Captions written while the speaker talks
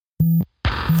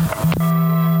Hey,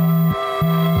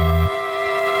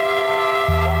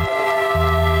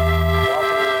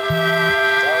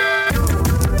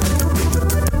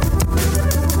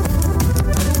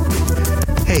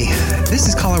 this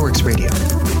is Colorworks Radio,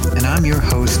 and I'm your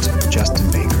host,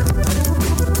 Justin Baker.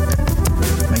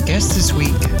 My guest this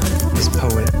week is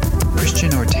poet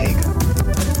Christian Ortega,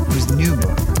 whose new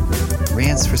book,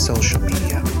 Rants for Social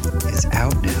Media, is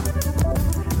out now.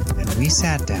 And we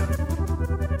sat down,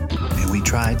 and we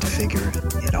tried to figure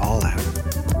it all out.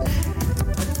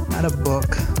 Not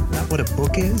what a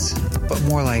book is, but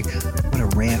more like what a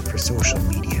rant for social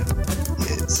media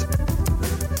is.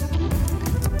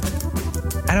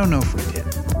 I don't know if we did,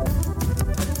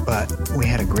 but we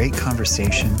had a great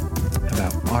conversation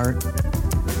about art,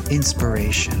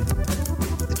 inspiration,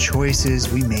 the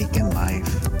choices we make in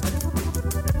life,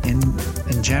 and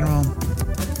in general,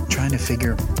 trying to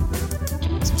figure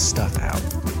some stuff out.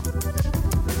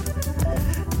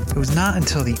 It was not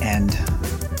until the end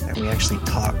that we actually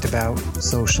talked about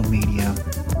social media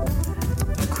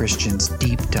and Christian's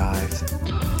deep dive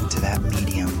into that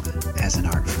medium as an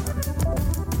art form.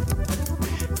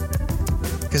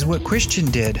 Because what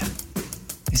Christian did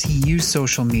is he used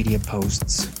social media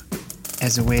posts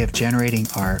as a way of generating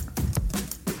art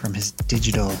from his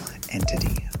digital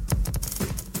entity,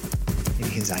 maybe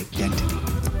his identity,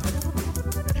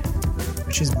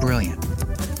 which is brilliant.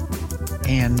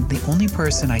 And the only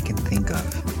person I can think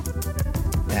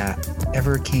of that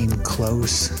ever came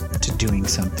close to doing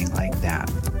something like that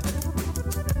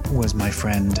was my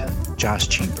friend Josh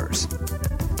Chambers,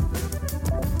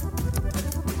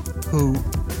 who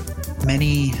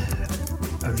many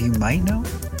of you might know,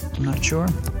 I'm not sure,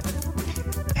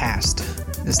 passed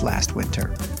this last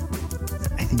winter,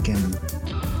 I think in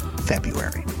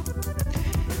February.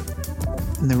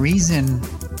 And the reason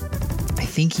I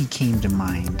think he came to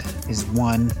mind is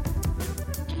one,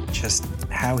 just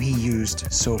how he used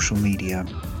social media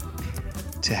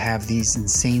to have these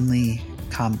insanely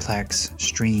complex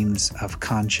streams of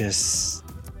conscious,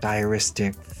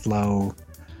 diaristic flow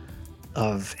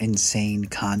of insane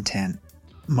content,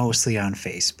 mostly on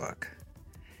Facebook.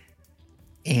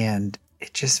 And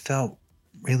it just felt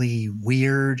really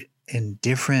weird and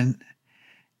different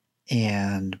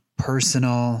and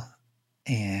personal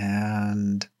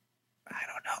and, I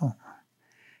don't know,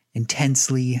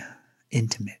 intensely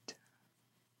intimate,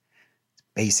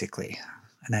 basically.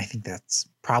 And I think that's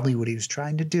probably what he was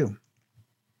trying to do.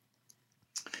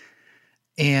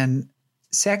 And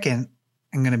second,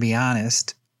 I'm going to be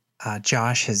honest,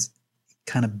 Josh has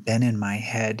kind of been in my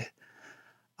head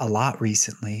a lot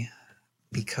recently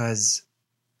because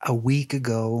a week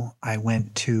ago I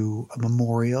went to a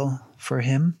memorial for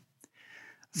him,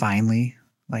 finally,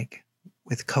 like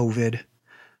with COVID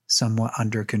somewhat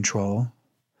under control.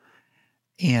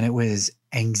 And it was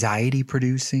anxiety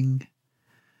producing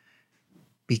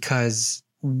because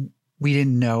we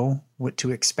didn't know what to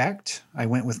expect. I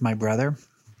went with my brother.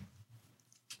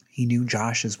 He knew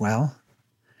Josh as well.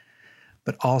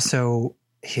 But also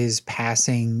his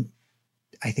passing,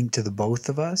 I think to the both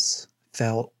of us,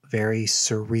 felt very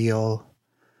surreal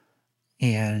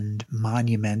and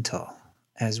monumental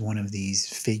as one of these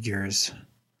figures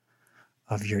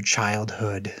of your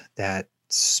childhood that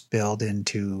spilled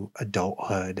into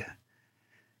adulthood,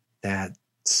 that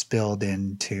spilled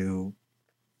into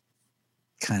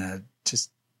kind of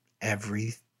just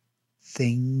everything,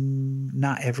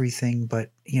 not everything,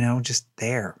 but, just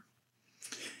there.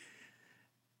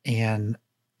 And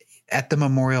at the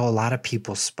memorial, a lot of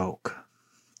people spoke.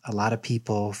 A lot of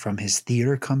people from his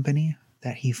theater company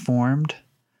that he formed,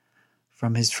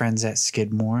 from his friends at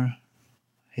Skidmore,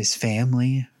 his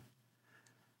family,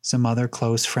 some other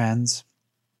close friends.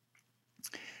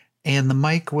 And the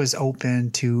mic was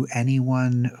open to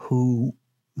anyone who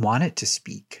wanted to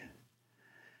speak.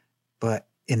 But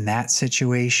in that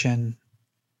situation,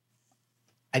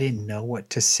 I didn't know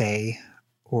what to say,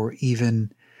 or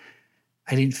even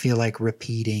I didn't feel like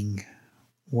repeating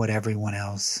what everyone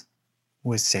else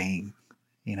was saying.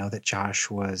 That Josh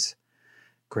was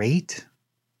great.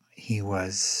 He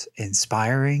was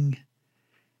inspiring.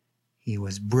 He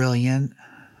was brilliant,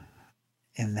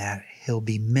 and that he'll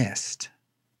be missed.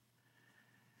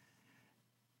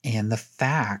 And the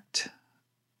fact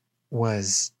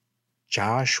was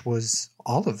Josh was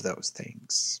all of those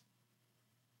things,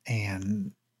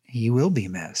 and he will be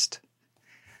missed.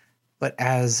 But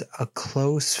as a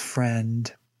close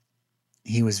friend,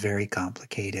 he was very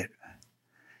complicated.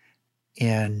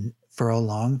 And for a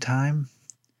long time,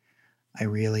 I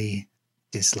really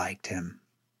disliked him.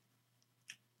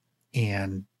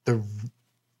 And the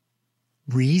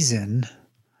reason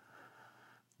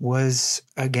was,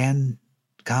 again,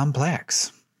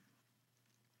 complex.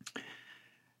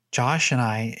 Josh and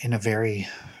I, in a very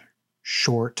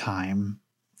short time,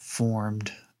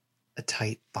 formed a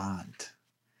tight bond.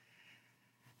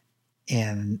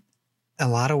 In a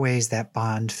lot of ways, that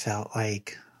bond felt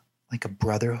like a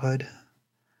brotherhood,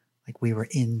 like we were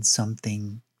in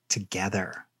something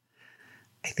together.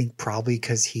 I think probably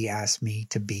because he asked me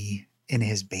to be in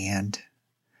his band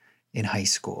in high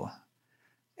school,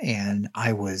 and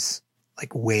I was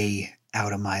like way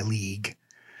out of my league.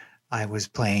 I was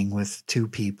playing with two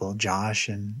people, Josh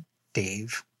and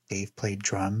Dave. Dave played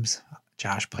drums,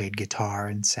 Josh played guitar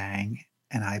and sang,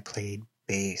 and I played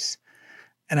bass.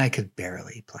 And I could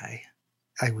barely play.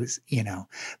 I was,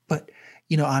 but,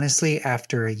 honestly,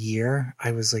 after a year,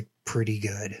 I was like pretty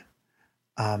good.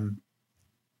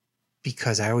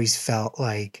 Because I've always felt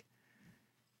like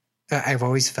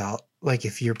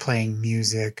if you're playing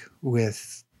music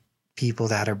with people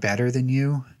that are better than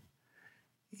you,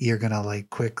 you're going to like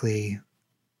quickly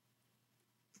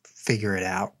figure it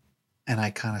out. And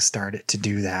I kind of started to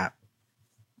do that.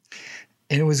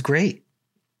 And it was great.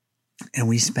 And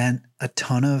we spent a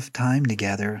ton of time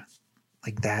together,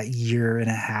 like that year and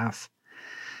a half.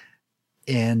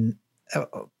 And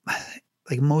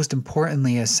like most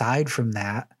importantly, aside from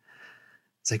that,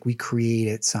 it's like we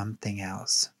created something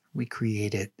else. We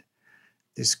created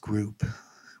this group.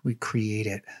 We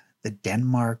created the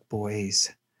Denmark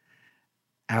Boys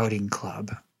Outing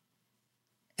Club.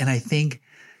 And I think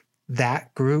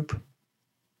that group,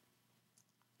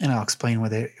 and I'll explain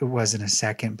what it was in a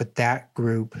second, but that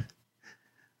group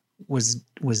was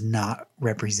not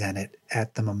represented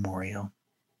at the memorial.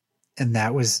 And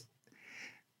that was,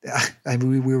 I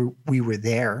mean, we were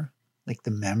there, like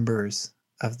the members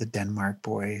of the Denmark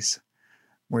Boys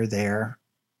were there,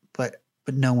 but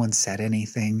no one said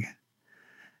anything.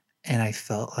 And I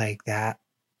felt like that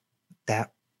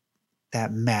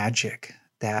magic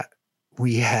that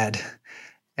we had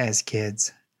as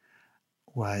kids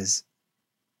was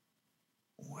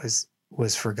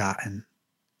forgotten.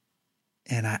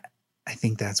 And I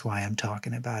think that's why I'm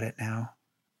talking about it now.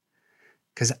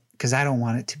 Because I don't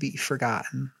want it to be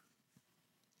forgotten.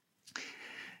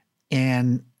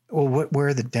 And well, what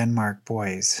were the Denmark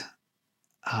Boys?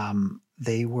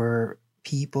 They were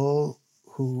people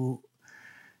who,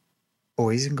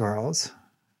 boys and girls,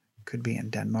 could be in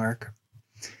Denmark,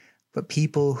 but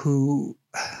people who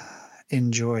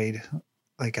enjoyed,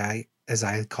 like as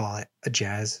I call it, a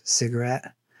jazz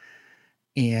cigarette,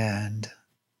 and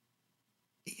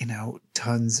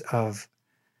tons of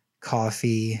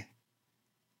coffee,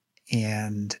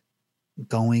 and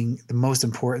going. The most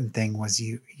important thing was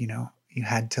you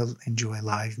had to enjoy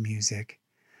live music.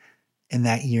 In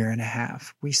that year and a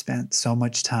half, we spent so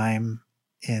much time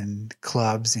in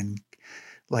clubs and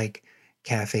like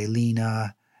Cafe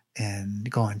Lena and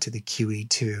going to the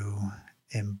QE2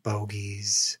 and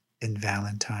Bogies and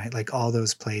Valentine, like all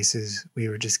those places we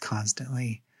were just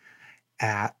constantly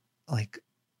at, like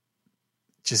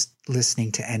just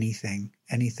listening to anything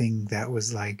that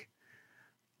was like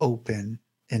open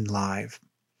and live.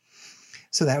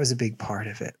 So that was a big part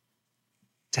of it,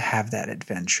 to have that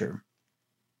adventure.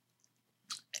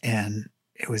 And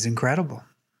it was incredible.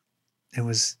 It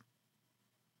was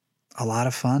a lot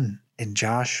of fun. And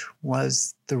Josh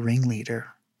was the ringleader.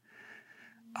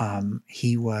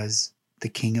 He was the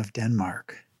king of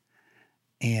Denmark.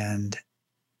 And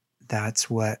that's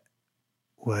what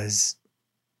was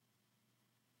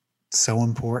so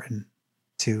important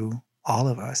to all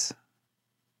of us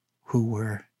who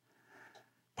were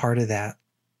part of that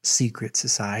secret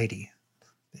society,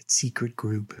 that secret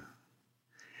group.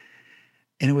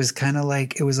 And it was kind of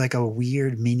like, it was like a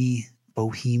weird mini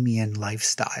bohemian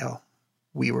lifestyle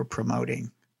we were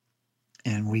promoting.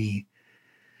 And we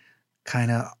kind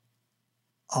of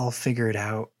all figured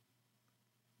out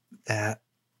that,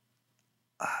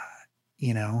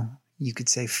 you could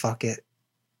say fuck it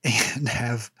and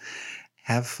have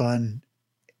fun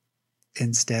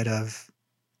instead of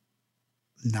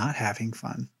not having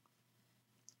fun.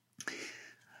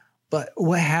 But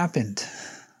what happened?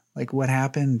 Like, what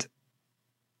happened?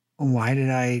 Why did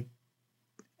I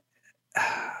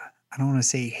don't want to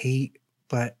say hate,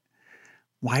 but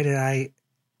why did I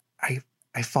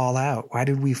fall out? Why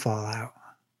did we fall out?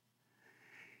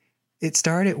 It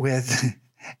started with,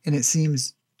 and it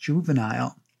seems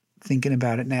juvenile thinking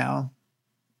about it now,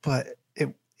 but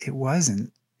it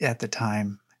wasn't at the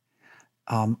time.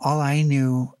 All I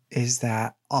knew is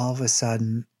that all of a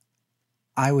sudden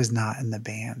I was not in the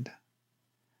band,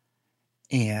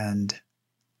 and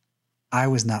I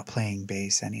was not playing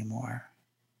bass anymore.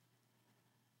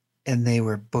 And they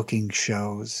were booking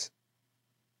shows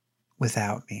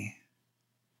without me.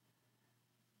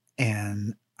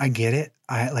 And I get it.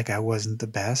 I wasn't the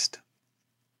best,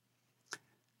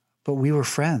 but we were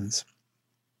friends.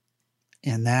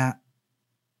 And that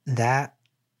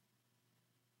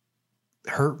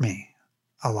hurt me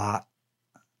a lot.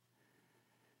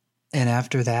 And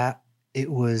after that, it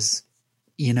was,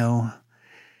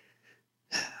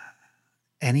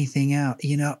 anything else,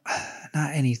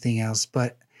 not anything else,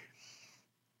 but,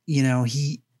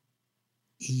 he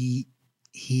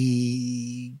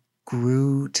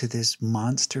grew to this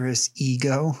monstrous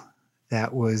ego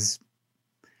that was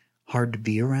hard to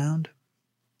be around.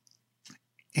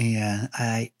 And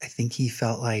I think he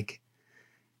felt like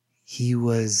he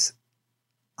was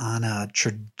on a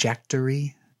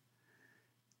trajectory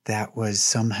that was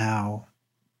somehow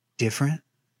different.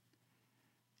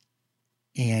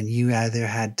 And you either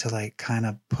had to kind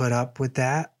of put up with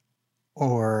that,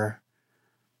 or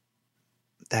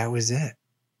that was it.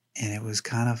 And it was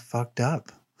kind of fucked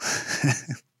up.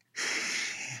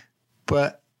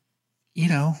 But,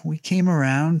 we came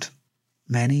around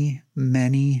many,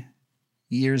 many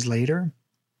years later.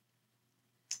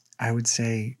 I would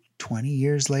say 20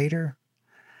 years later.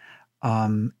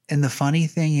 And the funny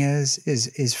thing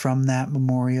is from that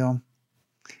memorial,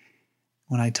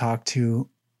 when I talked to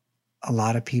a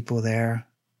lot of people there,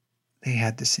 they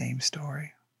had the same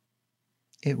story.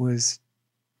 It was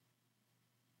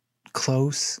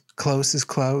close is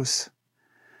close.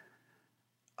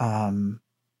 And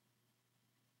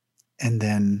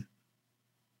then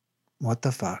what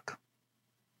the fuck?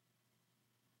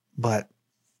 But,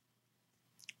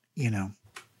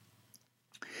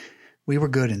 we were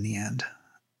good in the end.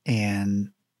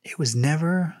 And it was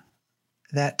never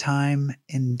that time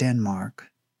in Denmark,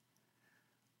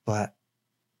 but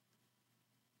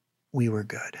we were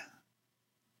good.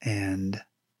 And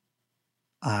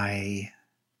I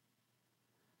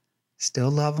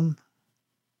still love him.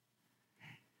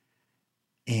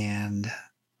 And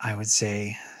I would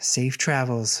say safe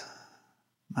travels,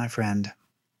 my friend.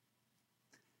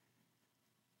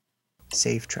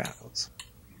 Safe travels.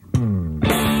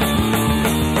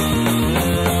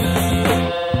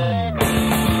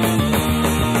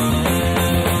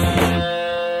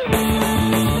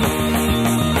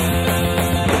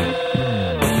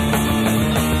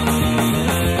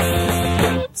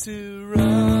 To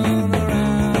run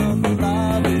around the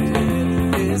lobby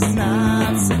is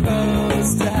not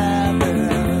supposed to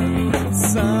happen.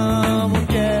 Someone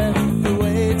get the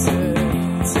waiter,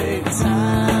 take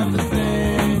time to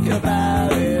think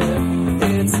about it.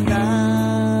 It's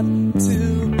not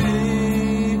to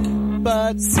be,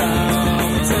 but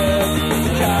someone took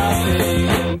the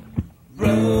coffee,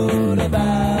 wrote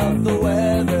about the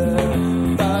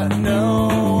weather, but no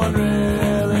one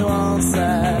really wants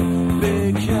that.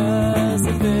 Because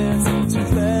if it's too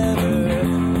clever,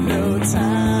 no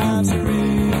time to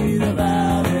read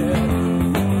about it.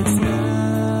 It's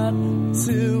not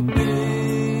to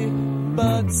be,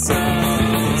 but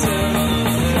someone took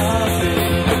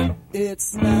coffee.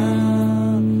 It's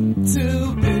not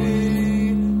to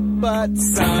be, but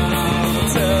someone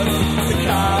took the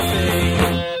coffee.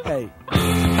 Hey.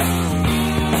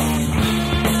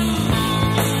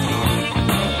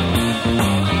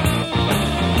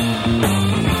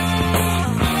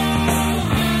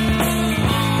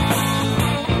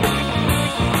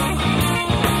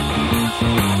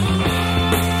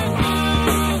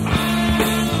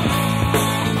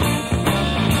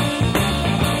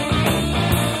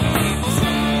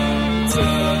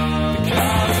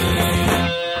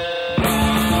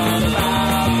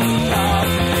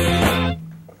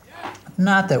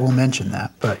 Not that we'll mention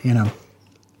that, but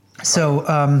So,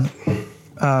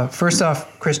 first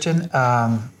off, Christian,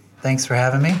 thanks for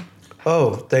having me.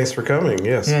 Oh, thanks for coming.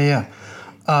 Yes. Yeah.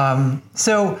 I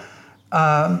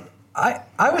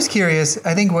was curious.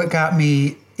 I think what got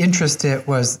me interested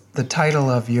was the title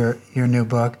of your new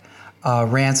book,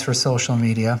 Rants for Social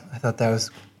Media. I thought that was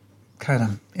kind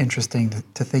of interesting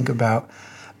to think about,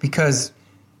 because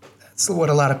that's what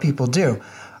a lot of people do.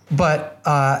 But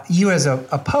you as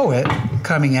a poet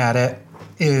coming at it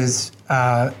is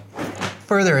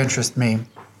further interest me.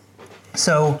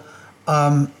 So,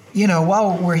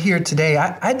 while we're here today,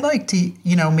 I'd like to,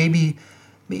 maybe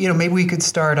we could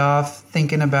start off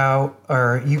thinking about,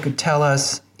 or you could tell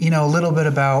us, a little bit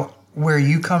about where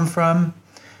you come from,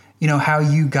 how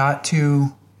you got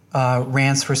to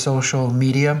Rants for Social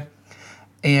Media,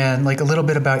 and a little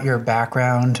bit about your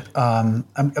background.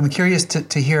 I'm curious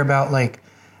to hear about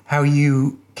how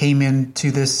you came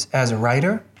into this as a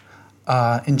writer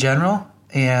in general,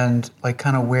 and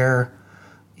kind of where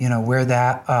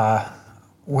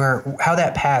how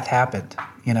that path happened.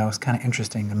 It's kind of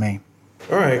interesting to me.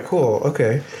 All right, cool.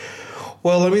 Okay.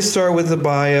 Well, let me start with the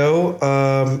bio.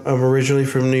 I'm originally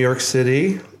from New York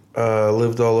City.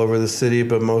 Lived all over the city,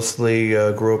 but mostly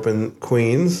grew up in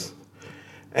Queens.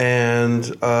 And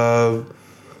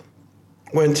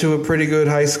went to a pretty good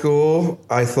high school,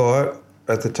 I thought,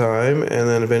 at the time. And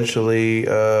then eventually,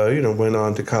 went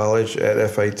on to college at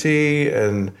FIT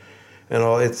and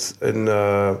all.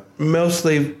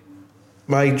 Mostly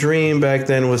my dream back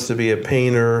then was to be a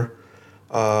painter.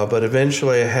 But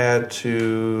eventually I had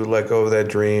to let go of that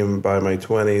dream by my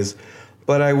 20s.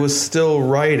 But I was still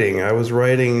writing. I was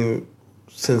writing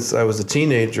since I was a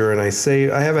teenager, and I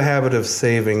have a habit of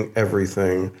saving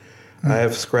everything. I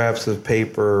have scraps of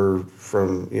paper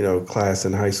from, class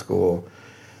in high school.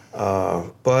 I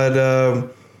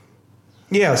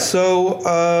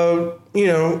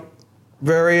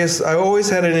always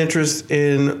had an interest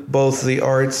in both the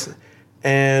arts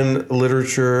and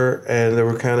literature, and there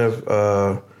were kind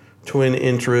of twin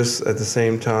interests at the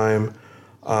same time.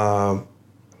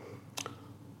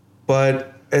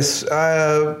 But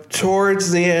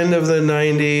towards the end of the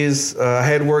 90s, I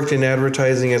had worked in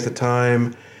advertising at the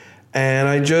time, and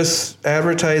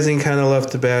advertising kind of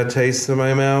left a bad taste in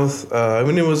my mouth.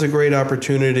 It was a great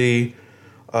opportunity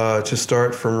to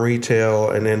start from retail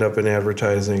and end up in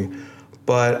advertising,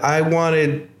 but I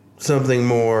wanted something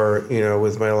more,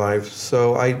 with my life.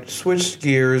 So I switched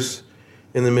gears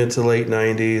in the mid to late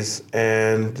 90s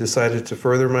and decided to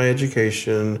further my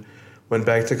education. Went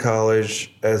back to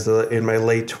college in my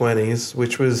late 20s,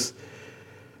 which was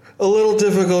a little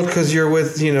difficult because you're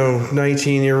with,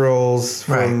 19-year-olds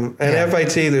from, right. And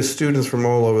FIT, there's students from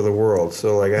all over the world.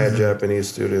 So like I had Japanese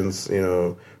students,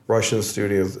 Russian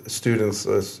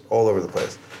students all over the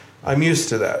place. I'm used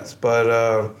to that.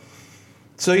 But,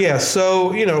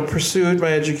 pursued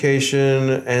my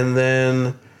education, and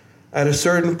then at a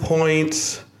certain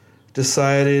point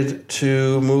decided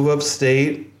to move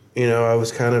upstate. I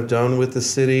was kind of done with the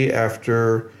city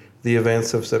after the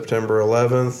events of September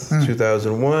 11th,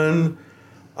 2001.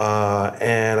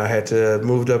 And I had to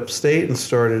move upstate and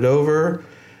started over.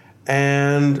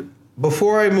 And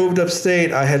before I moved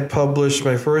upstate, I had published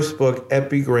my first book,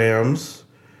 Epigrams,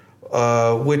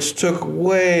 which took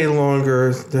way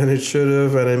longer than it should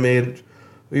have. And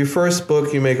your first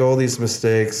book, you make all these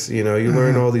mistakes. You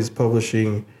learn all these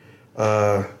publishing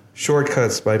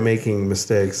shortcuts by making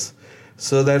mistakes.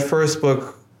 So that first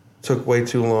book took way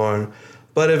too long.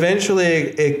 But eventually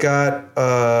it got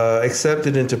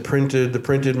accepted into the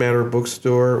Printed Matter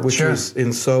bookstore, which was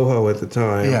in Soho at the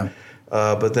time. Yeah.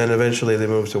 But then eventually they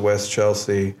moved to West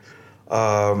Chelsea.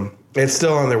 It's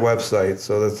still on their website,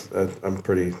 so I'm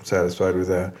pretty satisfied with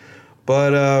that.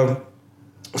 But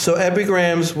so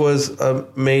Epigrams was a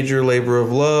major labor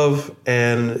of love,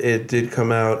 and it did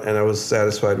come out, and I was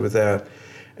satisfied with that.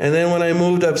 And then when I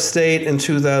moved upstate in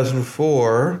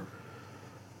 2004,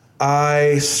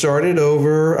 I started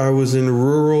over. I was in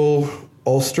rural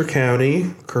Ulster County,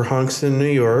 Kerhonkson,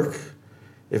 New York,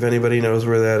 if anybody knows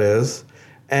where that is.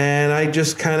 And I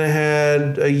just kind of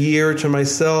had a year to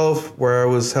myself where I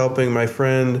was helping my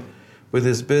friend with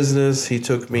his business. He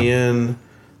took me in,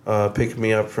 picked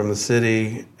me up from the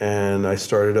city, and I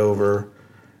started over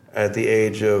at the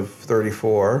age of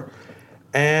 34.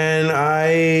 And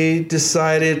I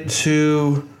decided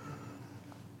to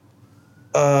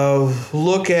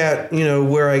look at,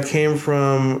 where I came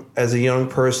from as a young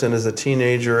person, as a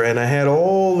teenager. And I had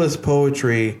all this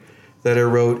poetry that I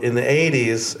wrote in the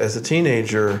 80s as a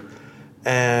teenager.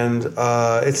 And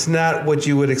it's not what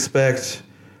you would expect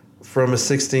from a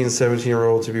 16,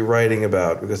 17-year-old to be writing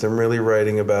about, because I'm really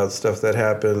writing about stuff that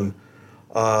happened,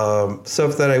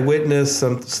 stuff that I witnessed,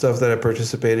 some stuff that I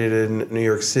participated in New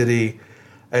York City,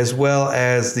 as well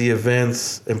as the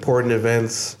important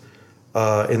events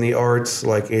in the arts,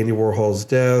 like Andy Warhol's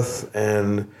death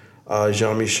and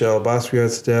Jean-Michel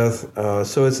Basquiat's death.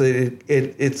 So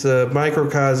it's a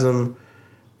microcosm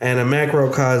and a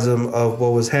macrocosm of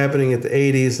what was happening at the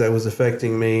 80s that was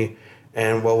affecting me,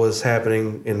 and what was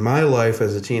happening in my life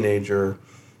as a teenager,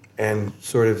 and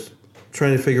sort of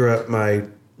trying to figure out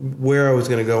where I was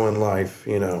going to go in life.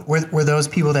 Were those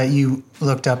people that you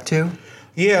looked up to?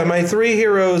 Yeah, my three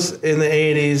heroes in the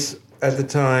 80s at the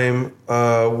time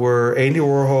were Andy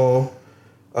Warhol,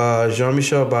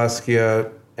 Jean-Michel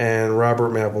Basquiat, and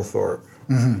Robert Mapplethorpe.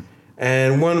 Mm-hmm.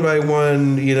 And one by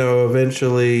one,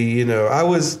 eventually,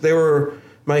 they were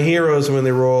my heroes when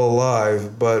they were all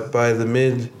alive, but by the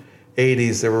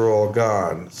mid-'80s, they were all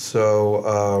gone.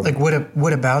 So,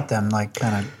 what about them,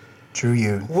 kind of drew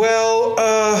you? Well,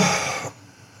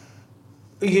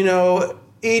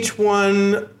 each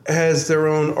one has their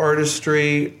own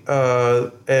artistry,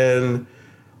 and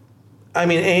I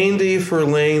mean, Andy for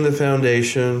laying the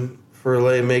foundation for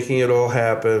making it all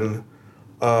happen,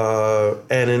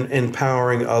 and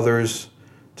empowering others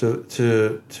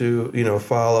to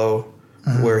follow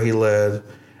where he led,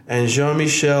 and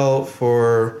Jean-Michel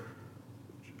for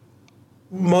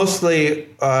mostly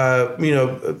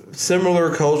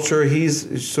similar culture.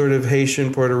 He's sort of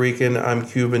Haitian, Puerto Rican. I'm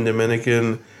Cuban,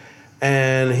 Dominican,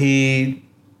 and he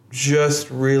just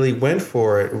really went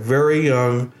for it. Very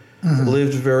young,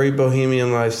 lived very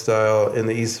bohemian lifestyle in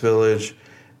the East Village,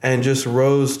 and just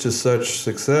rose to such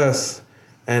success.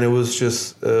 And it was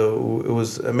just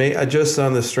just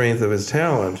on the strength of his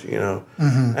talent,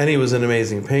 And he was an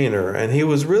amazing painter. And he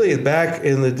was really, back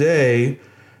in the day,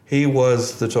 he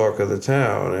was the talk of the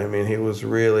town. I mean, he was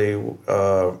really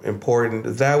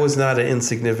important. That was not an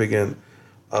insignificant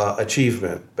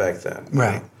achievement back then.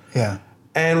 Right. Yeah.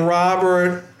 And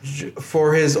Robert,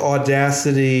 for his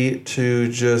audacity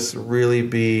to just really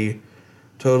be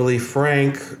totally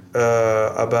frank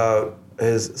about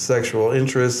his sexual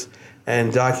interests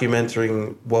and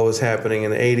documenting what was happening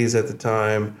in the 80s at the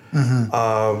time.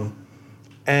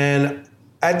 And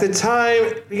at the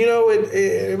time,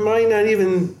 it might not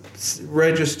even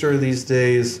register these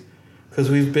days, because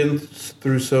we've been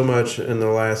through so much in the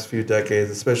last few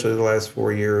decades, especially the last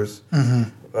 4 years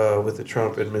with the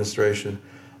Trump administration.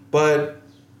 But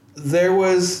there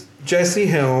was Jesse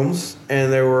Helms,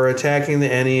 and they were attacking the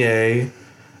NEA,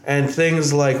 and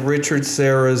things like Richard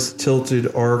Serra's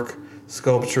Tilted Arc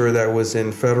sculpture that was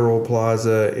in Federal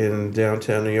Plaza in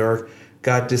downtown New York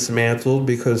got dismantled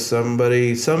because some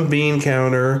bean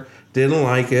counter didn't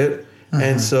like it,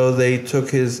 and so they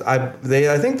took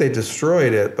I think they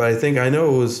destroyed it, but I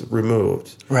know it was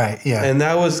removed. Right. Yeah. And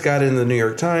that got in the New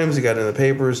York Times. It got in the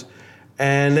papers,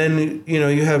 and then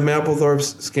you have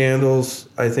Mapplethorpe's scandals.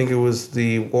 I think it was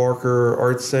the Walker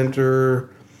Art Center.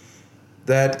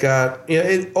 That got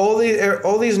all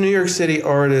these New York City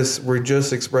artists were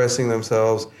just expressing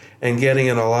themselves and getting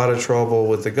in a lot of trouble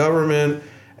with the government,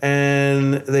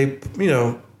 and they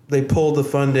pulled the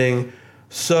funding.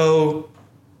 So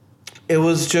it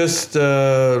was just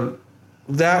that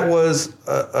was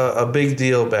a big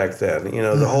deal back then.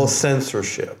 The whole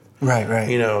censorship. Right.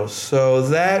 Right. So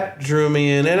that drew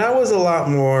me in, and I was a lot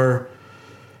more.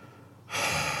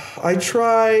 I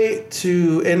try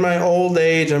to, in my old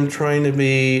age, I'm trying to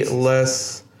be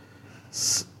less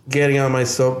getting on my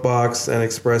soapbox and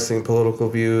expressing political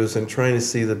views and trying to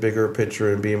see the bigger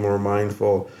picture and be more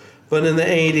mindful. But in the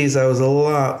 80s, I was a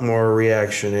lot more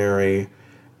reactionary,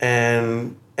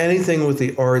 and anything with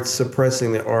the arts,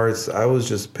 suppressing the arts, I was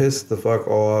just pissed the fuck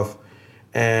off,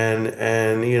 and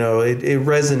it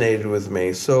resonated with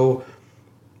me. So,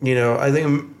 I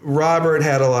think Robert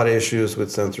had a lot of issues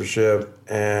with censorship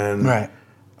and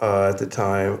at the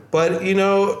time. But,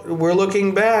 we're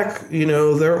looking back,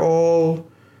 they're all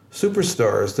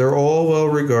superstars. They're all well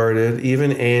regarded.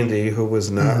 Even Andy, who was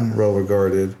not well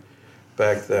regarded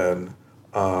back then.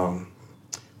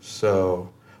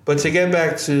 But to get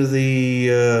back to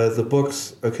the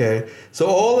books, okay. So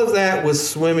all of that was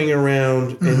swimming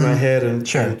around in my head in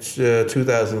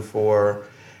 2004.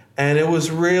 And it was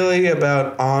really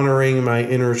about honoring my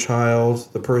inner child,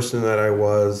 the person that I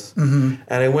was. And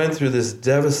I went through this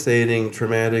devastating,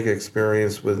 traumatic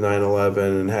experience with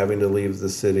 9/11 and having to leave the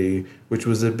city, which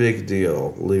was a big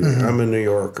deal. Leaving. I'm a New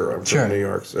Yorker. I'm from New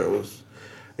York, so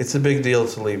it's a big deal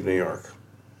to leave New York.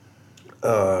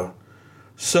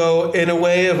 So in a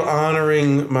way of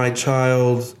honoring my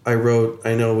child, I wrote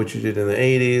I Know What You Did in the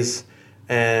 80s.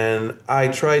 And I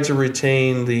tried to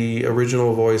retain the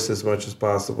original voice as much as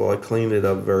possible. I cleaned it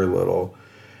up very little.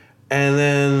 And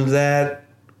then that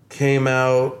came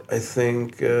out, I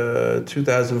think,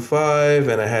 2005,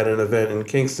 and I had an event in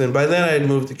Kingston. By then I had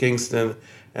moved to Kingston,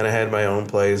 and I had my own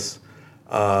place,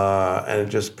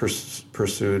 and just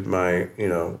pursued my,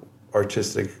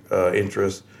 artistic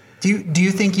interest. Do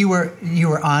you think you were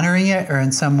honoring it, or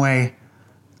in some way,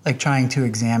 like trying to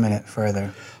examine it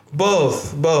further?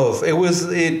 Both. It was.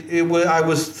 I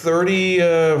was 30.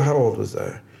 How old was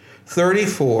I?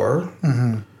 34.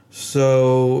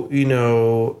 So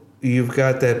you've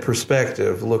got that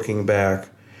perspective looking back.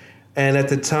 And at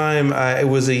the time, it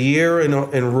was a year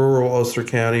in rural Ulster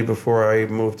County before I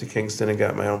moved to Kingston and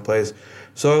got my own place.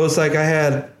 So it was like I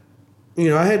had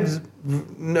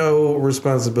no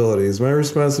responsibilities. My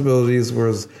responsibilities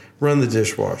was run the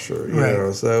dishwasher. You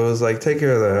know, so it was like take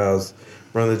care of the house,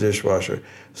 run the dishwasher.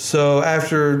 So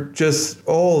after just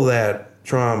all that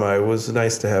trauma, it was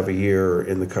nice to have a year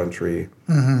in the country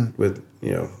with,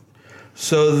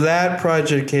 So that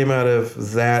project came out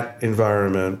of that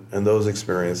environment and those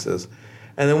experiences.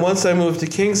 And then once I moved to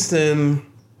Kingston,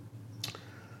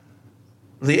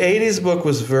 the 80s book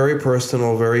was very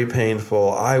personal, very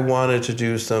painful. I wanted to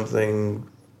do something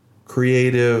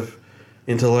creative,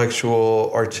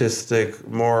 intellectual, artistic,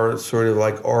 more sort of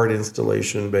like art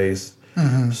installation based.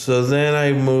 So then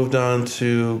I moved on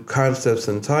to Concepts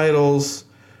and Titles,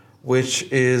 which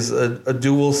is a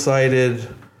dual-sided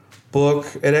book.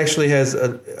 It actually has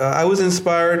I was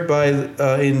inspired by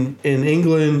in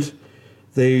England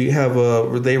they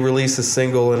release a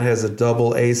single and has a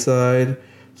double A side.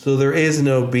 So there is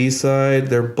no B side.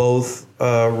 They're both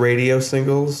radio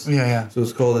singles. Yeah. So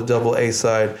it's called a double A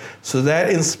side. So that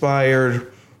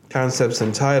inspired Concepts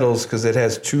and Titles because it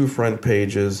has 2 front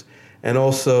pages. And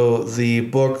also the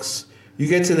books, you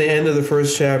get to the end of the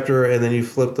first chapter and then you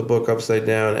flip the book upside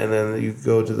down and then you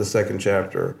go to the second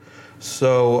chapter.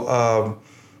 So,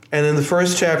 and then the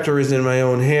first chapter is in my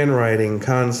own handwriting,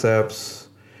 Concepts,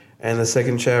 and the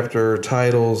second chapter,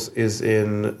 Titles, is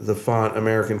in the font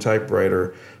American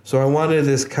Typewriter. So I wanted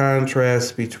this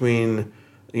contrast between,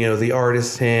 the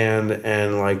artist's hand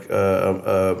and like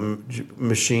a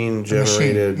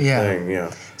machine-generated thing.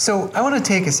 Yeah. So I want to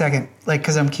take a second,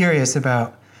 because I'm curious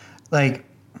about,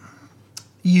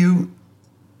 you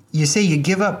say you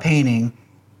give up painting,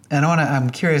 and I'm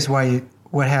curious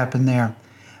what happened there.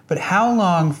 But how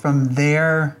long from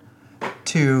there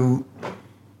to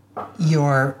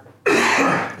your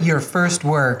first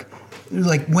work,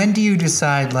 when do you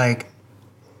decide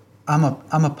I'm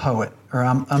a poet or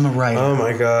I'm a writer? Oh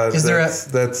my gosh,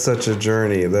 that's such a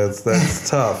journey. That's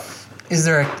tough. Is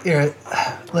there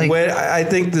I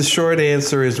think the short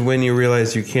answer is when you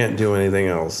realize you can't do anything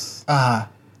else. And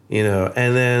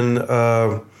then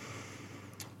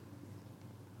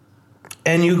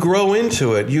and you grow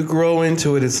into it.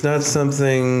 It's not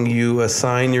something you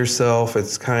assign yourself.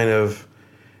 It's kind of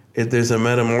there's a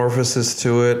metamorphosis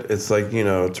to it. It's like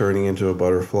turning into a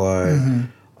butterfly.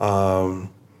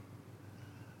 I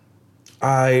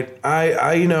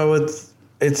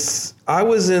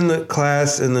was in the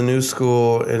class in the new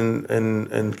school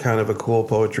and kind of a cool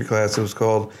poetry class. It was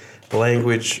called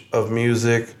Language of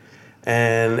Music,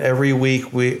 and every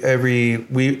week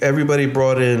everybody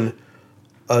brought in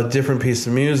a different piece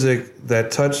of music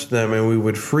that touched them, and we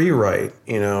would free write.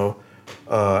 And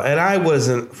I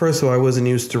wasn't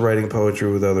used to writing poetry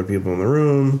with other people in the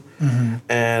room,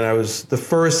 and I was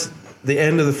the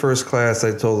end of the first class,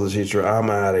 I told the teacher,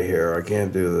 I'm out of here. I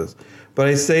can't do this. But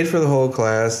I stayed for the whole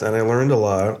class, and I learned a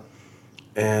lot.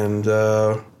 And,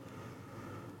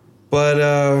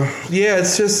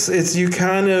 it's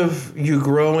you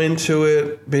grow into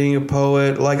it, being a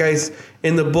poet.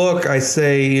 In the book, I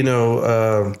say,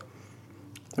 one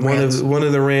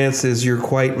of the rants is you're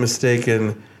quite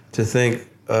mistaken to think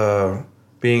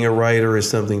being a writer is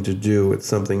something to do, it's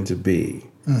something to be.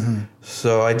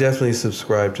 So I definitely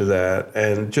subscribe to that.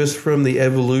 And just from the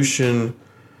evolution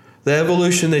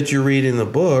that you read in the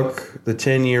book, the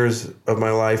 10 years of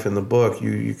my life in the book,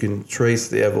 you can trace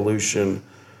the evolution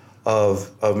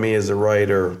of me as a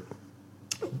writer.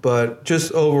 But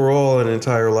just overall, an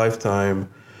entire lifetime,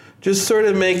 just sort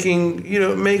of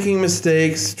making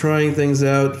mistakes, trying things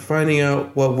out, finding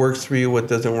out what works for you, what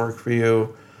doesn't work for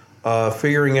you,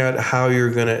 figuring out how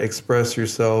you're going to express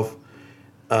yourself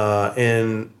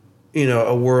in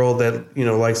a world that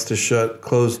likes to shut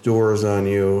closed doors on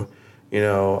you,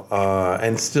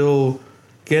 and still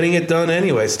getting it done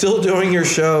anyway, still doing your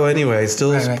show anyway,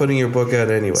 still putting your book out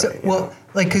anyway. So,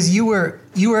 because you were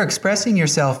expressing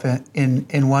yourself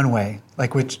in one way,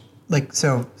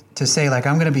 so to say I'm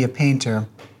going to be a painter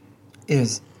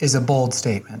is a bold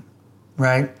statement,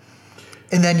 right?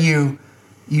 And then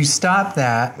you stop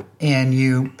that and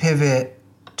you pivot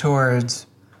towards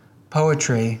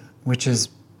poetry, which is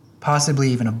possibly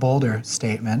even a bolder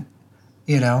statement,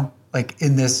 in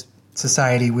this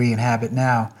society we inhabit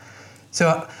now.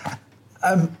 So,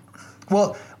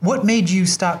 what made you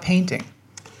stop painting?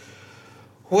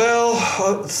 Well,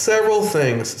 several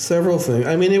things.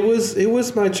 I mean, it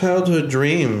was my childhood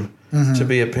dream to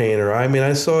be a painter. I mean,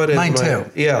 I saw it as mine too.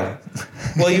 Yeah.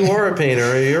 Well, you are a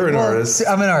painter. You're an artist.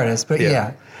 I'm an artist, but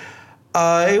yeah.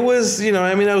 It was,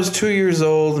 I was 2 years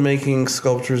old making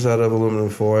sculptures out of aluminum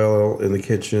foil in the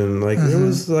kitchen. It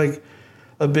was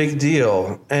a big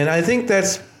deal. And I think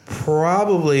that's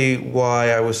probably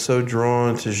why I was so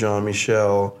drawn to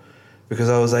Jean-Michel, because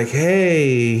I was like,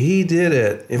 hey, he did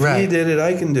it. If he did it,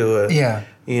 I can do it. Yeah.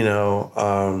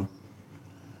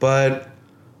 But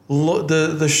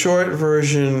the short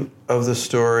version of the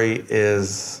story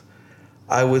is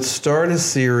I would start a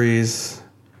series,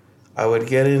 I would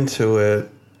get into it,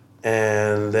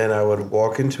 and then I would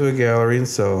walk into a gallery in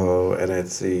Soho and I'd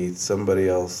see somebody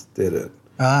else did it.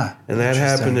 And that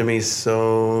happened to me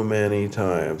so many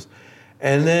times.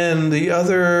 And then the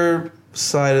other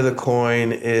side of the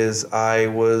coin is I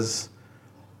was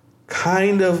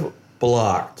kind of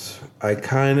blocked. I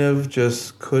kind of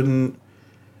just couldn't.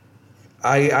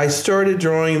 I started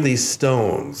drawing these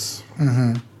stones.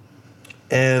 Mm-hmm.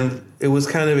 And it was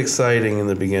kind of exciting in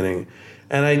the beginning.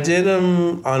 And I did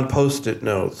them on Post-it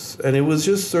notes. And it was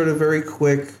just sort of very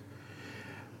quick.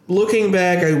 Looking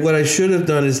back, what I should have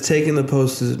done is taken the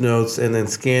Post-it notes and then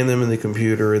scanned them in the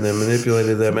computer and then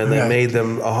manipulated them and then made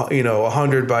them,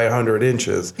 100 by 100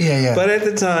 inches. Yeah. But at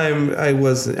the time, I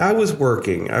was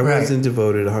working. I wasn't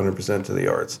devoted 100% to the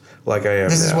arts like I am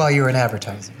This now. is while you were in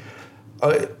advertising.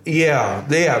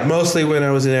 Yeah. Mostly when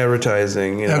I was in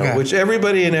advertising, which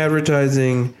everybody in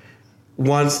advertising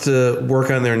wants to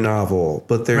work on their novel,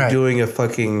 but they're doing a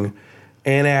fucking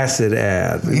antacid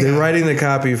ad. Yeah. They're writing the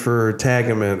copy for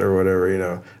Tagament or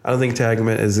whatever, I don't think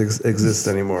Tagament exists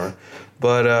anymore.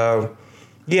 But,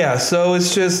 so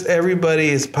it's just everybody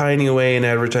is pining away in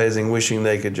advertising, wishing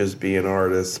they could just be an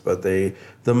artist, but the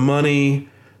money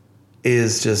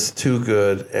is just too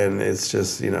good, and it's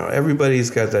just,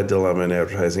 everybody's got that dilemma in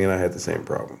advertising, and I had the same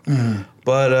problem. Mm-hmm.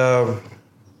 But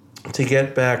to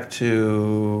get back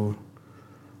to...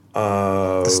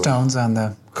 the stones on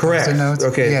the correct notes?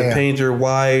 Okay, the painter,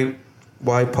 why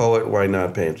poet, why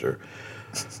not painter?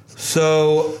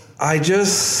 So I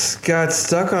just got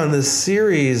stuck on this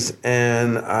series,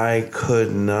 and I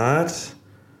could not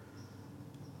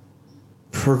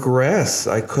progress.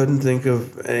 I couldn't think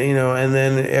of, and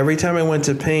then every time I went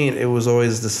to paint, it was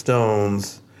always the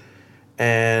stones,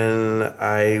 and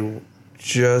I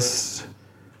just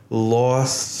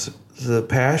lost the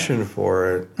passion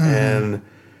for it. Mm-hmm.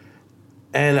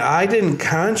 And I didn't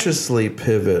consciously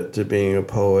pivot to being a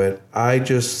poet. I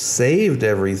just saved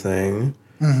everything,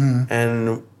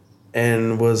 and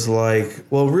was like,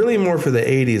 well, really more for the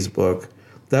 80s book.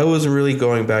 That was really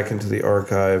going back into the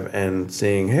archive and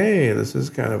seeing, hey, this is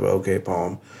kind of an okay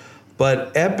poem.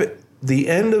 But the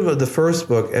end of the first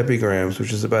book, Epigrams,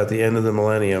 which is about the end of the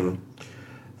millennium,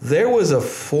 there was a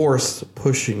force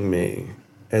pushing me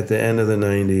at the end of the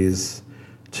 90s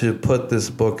to put this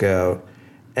book out.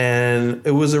 And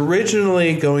it was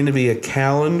originally going to be a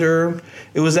calendar.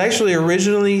 It was actually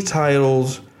originally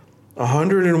titled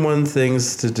 101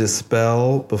 Things to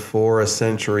Dispel Before a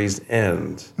Century's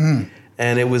End. Mm.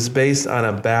 And it was based on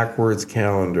a backwards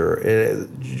calendar.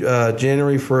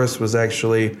 January 1st was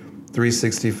actually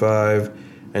 365,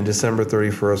 and December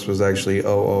 31st was actually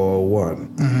 0001.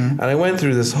 Mm-hmm. And I went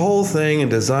through this whole thing and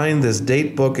designed this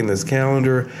date book and this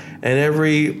calendar, and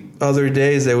every other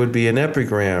days there would be an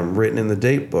epigram written in the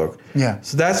date book. Yeah.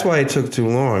 So that's why it took too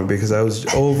long, because I was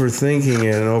overthinking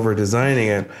it and over-designing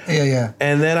it. Yeah.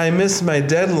 And then I missed my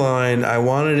deadline. I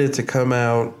wanted it to come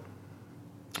out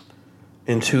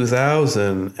in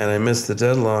 2000, and I missed the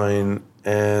deadline,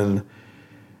 and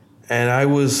I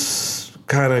was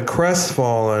kind of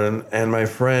crestfallen, and my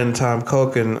friend Tom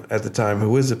Koken at the time,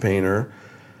 who is a painter,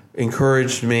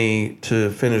 encouraged me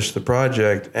to finish the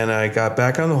project, and I got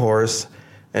back on the horse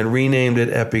and renamed it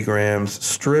Epigrams,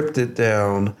 stripped it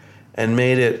down, and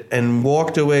made it, and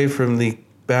walked away from the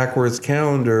backwards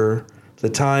calendar, the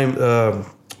time,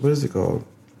 what is it called?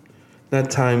 Not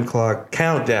time clock,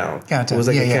 countdown. It was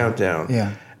like a countdown.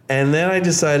 Yeah. And then I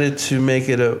decided to make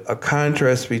it a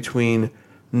contrast between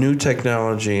new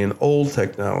technology and old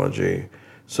technology.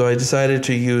 So I decided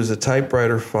to use a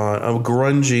typewriter font, a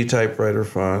grungy typewriter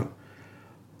font,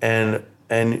 and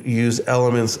use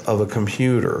elements of a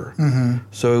computer. Mm-hmm.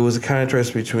 So it was a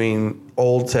contrast between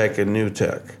old tech and new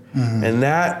tech. Mm-hmm. And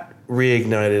that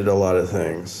reignited a lot of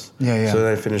things. Yeah. So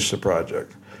then I finished the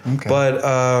project. Okay.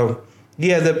 But...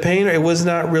 the painter, it was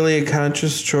not really a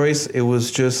conscious choice. It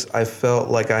was just, I felt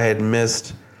like I had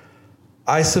missed.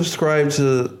 I subscribe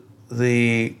to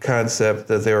the concept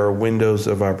that there are windows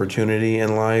of opportunity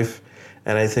in life.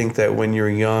 And I think that when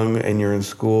you're young and you're in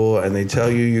school and they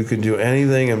tell you can do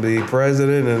anything and be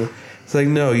president, and it's like,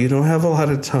 no, you don't have a lot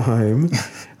of time.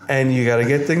 And you got to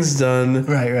get things done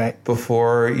right.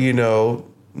 before,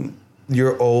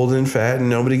 you're old and fat and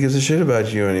nobody gives a shit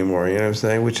about you anymore, you know what I'm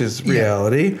saying? Which is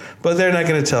reality. Yeah. But they're not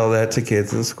going to tell that to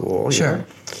kids in school. Sure. You know?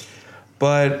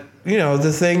 But,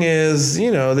 the thing is,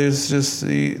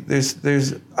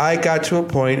 there's I got to a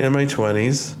point in my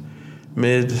 20s,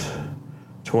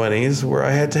 mid-20s, where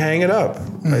I had to hang it up.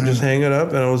 Mm-hmm. I just hang it up,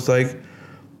 and I was like,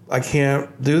 I can't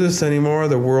do this anymore.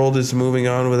 The world is moving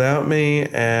on without me,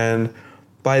 and...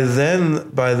 By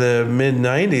the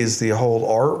mid-'90s, the whole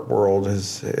art world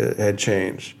had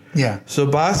changed. Yeah. So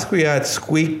Basquiat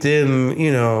squeaked in,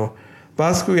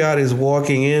 Basquiat is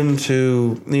walking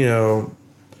into,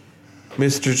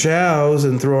 Mr. Chow's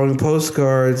and throwing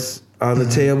postcards on the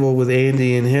table with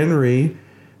Andy and Henry,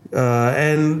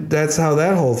 and that's how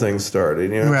that whole thing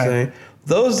started. You know what I'm saying?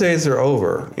 Those days are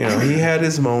over. You know, he had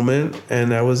his moment,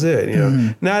 and that was it. You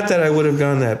know, not that I would have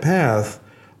gone that path,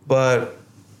 but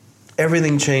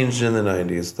everything changed in the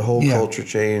 90s. The whole culture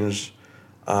changed.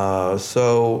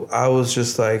 So I was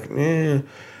just like, you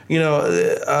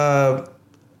know,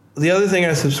 the other thing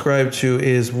I subscribe to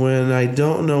is when I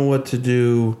don't know what to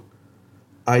do,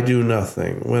 I do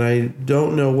nothing. When I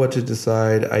don't know what to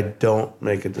decide, I don't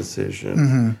make a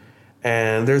decision.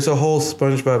 And there's a whole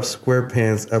SpongeBob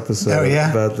SquarePants episode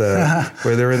about that,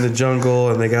 where they're in the jungle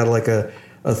and they got like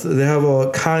they have a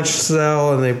conch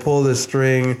shell and they pull the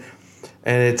string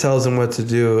and it tells them what to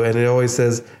do, and it always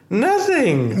says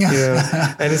nothing, you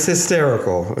know, and it's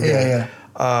hysterical. Okay?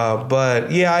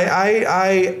 But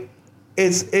yeah,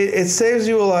 it saves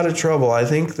you a lot of trouble. I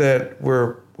think that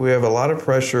we have a lot of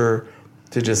pressure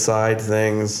to decide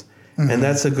things. And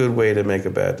that's a good way to make a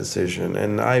bad decision.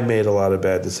 And I made a lot of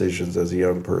bad decisions as a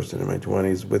young person in my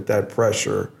 20s with that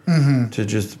pressure to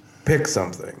just pick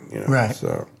something, you know. Right.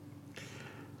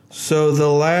 So the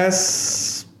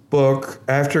last book,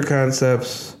 After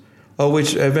Concepts,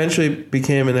 which eventually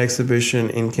became an exhibition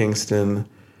in Kingston.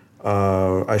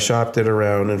 I shopped it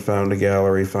around and found a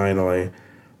gallery finally.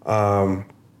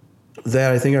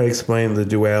 That I think I explained the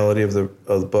duality of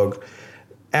the book.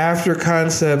 After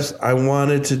Concepts, I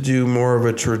wanted to do more of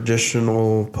a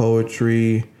traditional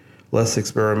poetry, less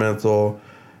experimental,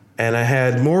 and I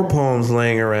had more poems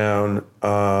laying around,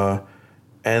 and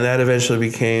that eventually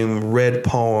became Red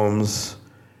Poems,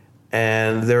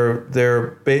 and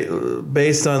they're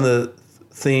based on the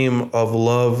theme of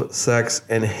love, sex,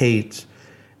 and hate.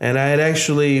 And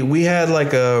we had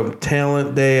like a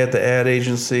talent day at the ad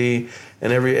agency,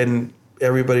 and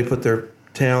everybody put their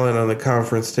talent on the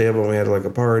conference table, and we had like a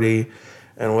party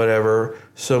and whatever.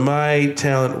 So my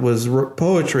talent was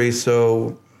poetry,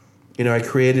 so you know, I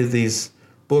created these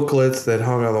booklets that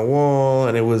hung on the wall,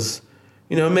 and it was,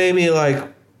 you know, maybe like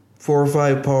 4 or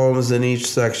 5 poems in each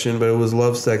section, but it was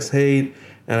love, sex, hate,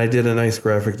 and I did a nice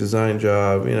graphic design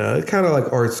job, you know, kind of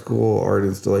like art school, art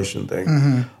installation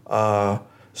thing.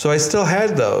 So I still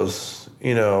had those,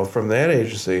 you know, from that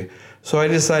agency. So I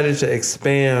decided to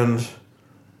expand,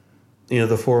 you know,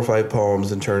 the 4 or 5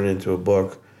 poems and turn it into a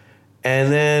book. And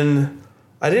then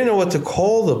I didn't know what to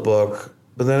call the book,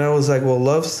 but then I was like, well,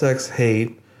 love, sex,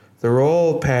 hate, they're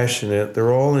all passionate,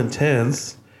 they're all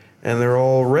intense, and they're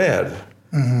all red.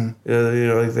 You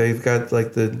know, they've got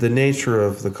like the nature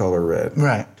of the color red.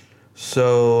 Right.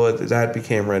 So that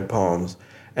became Red Poems.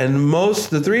 And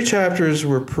the 3 chapters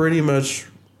were pretty much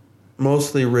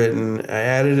mostly written. I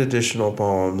added additional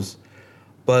poems,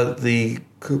 but the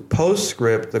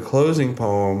postscript, the closing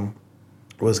poem,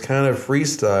 was kind of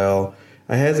freestyle.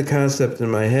 I had the concept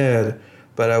in my head,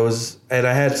 but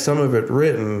I had some of it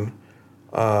written,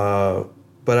 but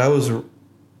I was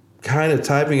kind of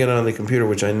typing it on the computer,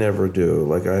 which I never do.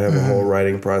 Like, I have a whole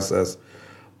writing process,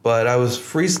 but I was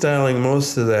freestyling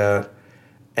most of that,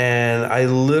 and I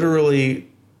literally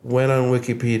went on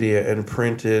Wikipedia and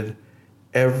printed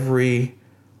every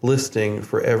listing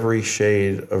for every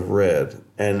shade of red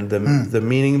and the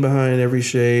meaning behind every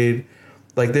shade.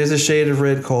 Like, there's a shade of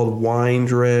red called wine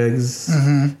dregs,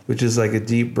 which is like a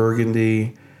deep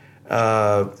burgundy.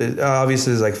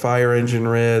 Obviously, there's like fire engine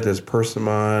red, there's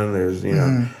persimmon, there's, you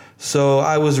know. So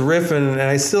I was riffing, and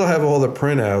I still have all the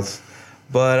printouts,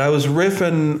 but I was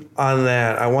riffing on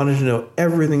that. I wanted to know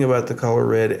everything about the color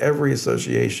red, every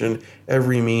association,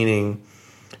 every meaning.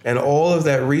 And all of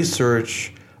that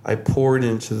research I poured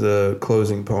into the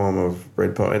closing poem of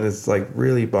Red Poem, and it's like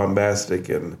really bombastic,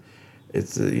 and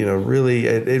it's, you know, really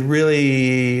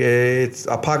it's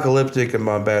apocalyptic and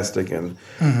bombastic, and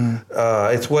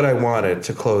it's what I wanted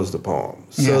to close the poem.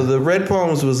 So the Red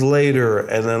Poems was later,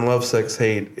 and then Love, Sex,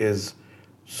 Hate is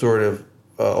sort of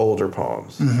older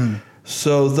poems.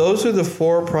 So those are the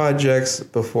 4 projects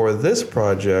before this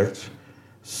project.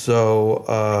 So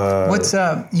what's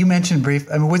you mentioned brief.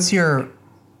 I mean, what's your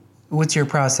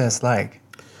process like?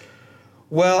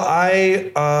 Well,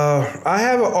 I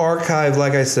have an archive.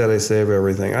 Like I said, I save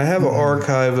everything. I have an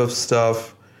archive of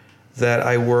stuff that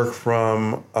I work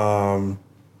from.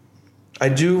 I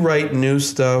do write new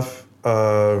stuff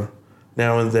now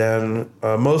and then,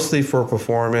 mostly for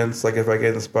performance. Like if I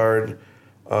get inspired.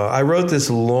 I wrote this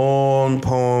long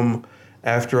poem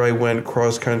after I went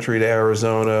cross country to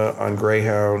Arizona on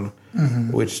Greyhound,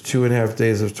 which 2.5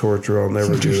 days of torture. I'll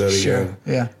never do that again.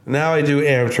 Yeah. Now I do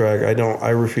Amtrak. I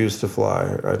refuse to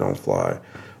fly. I don't fly.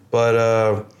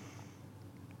 But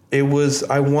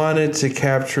I wanted to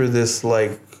capture this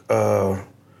like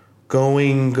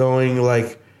going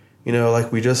like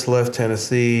like we just left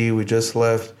Tennessee, we just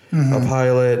left a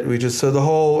pilot, so the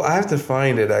whole, I have to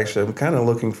find it actually, I'm kind of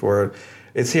looking for it.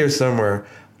 It's here somewhere.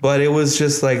 But it was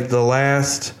just like the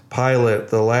last pilot,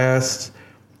 the last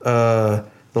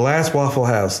Waffle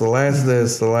House, the last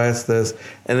this, the last this,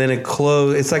 and then it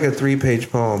closed. It's like a 3-page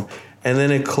poem, and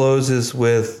then it closes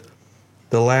with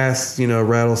the last,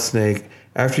 rattlesnake.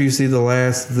 After you see the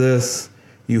last this,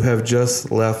 you have just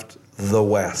left the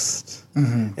West,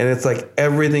 and it's like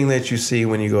everything that you see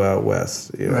when you go out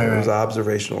west. It was an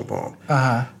observational poem.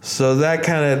 So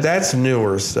that's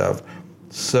newer stuff.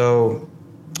 So.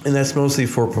 And that's mostly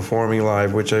for performing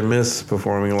live, which I miss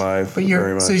performing live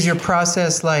very much. So is your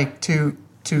process like to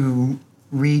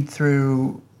read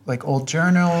through like old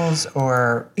journals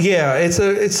or? Yeah, it's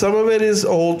some of it is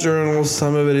old journals,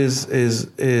 some of it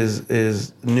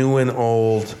is new and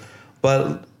old,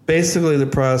 but basically the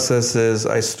process is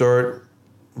I start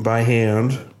by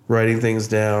hand writing things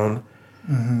down.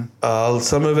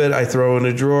 Some of it I throw in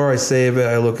a drawer, I save it,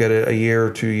 I look at it a year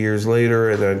or 2 years later,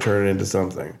 and then I turn it into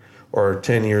something. Or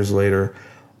 10 years later.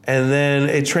 And then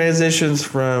it transitions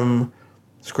from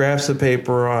scraps of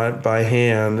paper by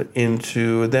hand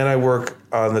into, then I work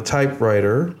on the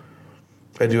typewriter.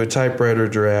 I do a typewriter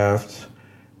draft.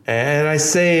 And I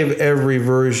save every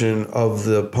version of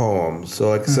the poem. So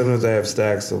like sometimes I have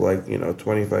stacks of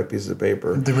 25 pieces of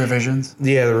paper. The revisions?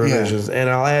 Yeah, the revisions. Yeah. And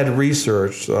I'll add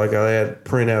research. So I'll add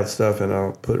printout stuff and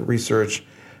I'll put research.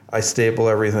 I staple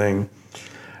everything.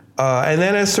 And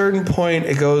then at a certain point,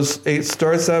 it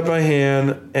starts out by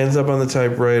hand, ends up on the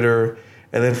typewriter,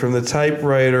 and then from the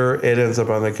typewriter, it ends up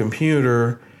on the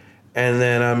computer, and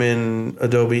then I'm in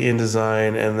Adobe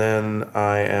InDesign, and then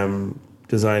I am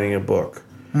designing a book.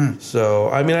 So,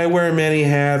 I wear many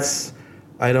hats.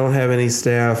 I don't have any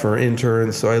staff or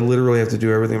interns, so I literally have to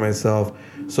do everything myself.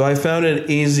 So I found it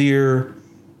easier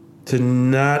to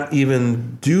not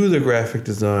even do the graphic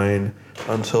design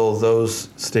until those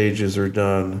stages are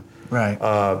done. Right.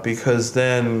 Because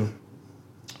then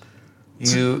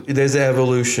there's an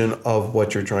evolution of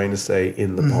what you're trying to say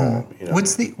in the poem.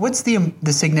 What's the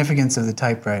significance of the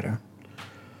typewriter?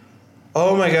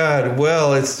 Oh my God!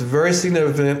 Well, it's very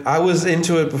significant. I was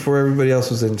into it before everybody else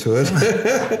was into it.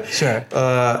 Sure.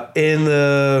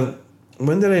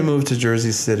 When did I move to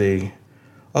Jersey City?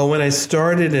 Oh, when I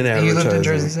started in advertising. You lived in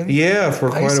Jersey City? Yeah, for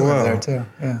quite a while. I used to live there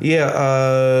too.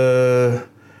 Yeah.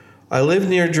 I lived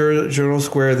near Journal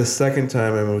Square the second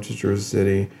time I moved to Jersey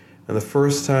City. And the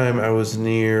first time I was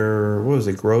near,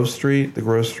 Grove Street? The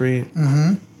Grove Street?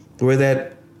 Mm-hmm. Where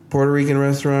that Puerto Rican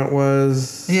restaurant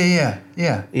was. Yeah.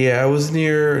 Yeah, I was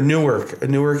near Newark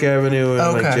Avenue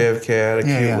and JFK. I had a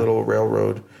cute little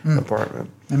railroad apartment.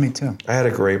 And me too. I had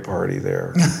a great party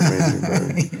there. Amazing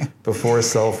party. Before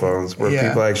cell phones, where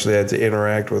people actually had to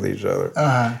interact with each other.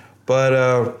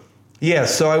 But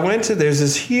so I went to, there's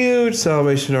this huge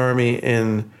Salvation Army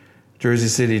in Jersey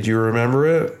City. Do you remember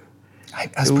it? I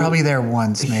was probably there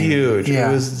once, maybe. Huge. Yeah.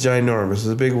 It was ginormous. It was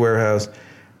a big warehouse.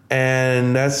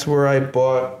 And that's where I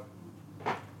bought,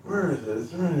 where is it?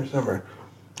 It's around here somewhere.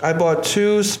 I bought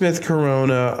 2 Smith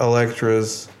Corona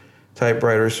Electras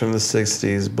typewriters from the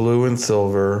 60s, blue and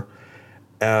silver,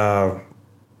 and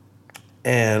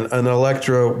an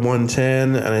Electra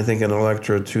 110, and I think an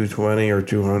Electra 220 or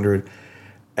 200.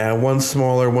 And one's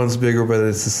smaller, one's bigger, but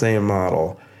it's the same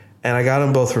model. And I got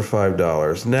them both for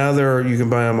 $5. Now you can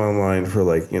buy them online for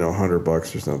 $100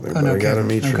 or something. But I got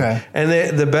them each. Okay.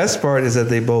 And the best part is that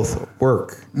they both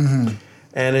work. Mm-hmm.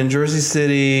 And in Jersey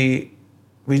City,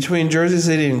 between Jersey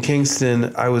City and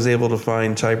Kingston, I was able to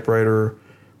find typewriter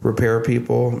repair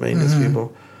people, maintenance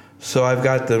people. So I've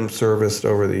got them serviced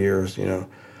over the years,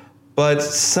 But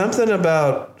something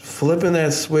about flipping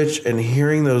that switch and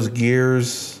hearing those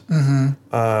gears.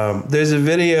 There's a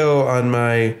video on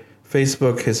my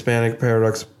Facebook Hispanic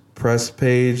Paradox Press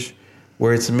page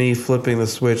where it's me flipping the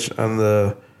switch on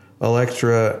the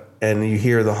Electra and you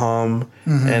hear the hum.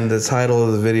 And the title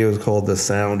of the video is called The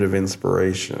Sound of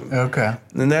Inspiration. Okay.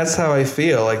 And that's how I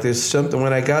feel. Like there's something,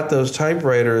 when I got those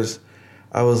typewriters,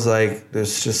 I was like,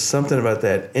 there's just something about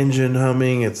that engine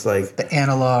humming. It's like the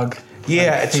analog.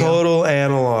 Yeah, total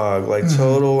analog.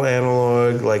 Total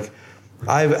analog.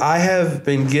 I have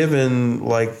been given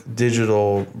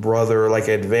digital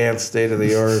advanced state of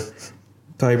the art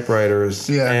typewriters,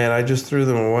 and I just threw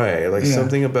them away.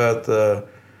 Something about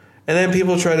and then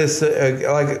people try to say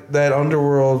that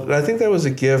Underworld. I think that was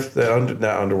a gift that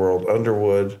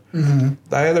Underwood.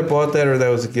 I either bought that or that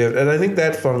was a gift, and I think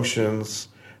that functions.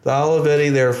 The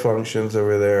Olivetti there functions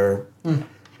over there.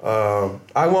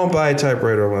 I won't buy a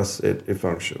typewriter unless it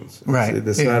functions. Right.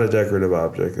 It's not a decorative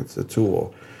object. It's a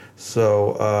tool.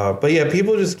 So, but yeah,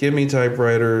 people just give me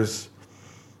typewriters,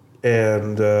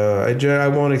 and I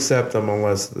won't accept them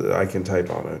unless I can type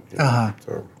on it. You know?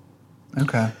 So.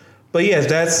 Okay. But yes,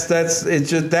 that's it.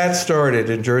 Just that started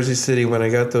in Jersey City when I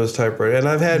got those typewriters, and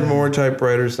I've had more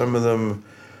typewriters. Some of them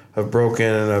have broken,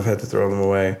 and I've had to throw them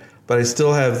away. But I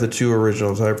still have the 2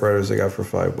 original typewriters I got for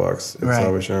 $5 at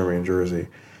Salvation Army in Jersey,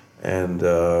 and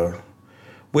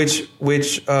which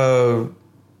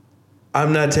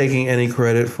I'm not taking any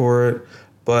credit for it.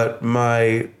 But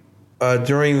my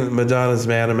during Madonna's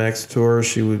Madam X tour,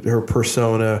 her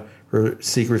persona. Her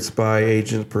secret spy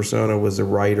agent persona was a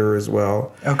writer as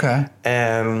well. Okay.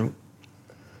 And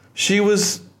she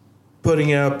was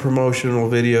putting out promotional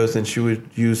videos, and she would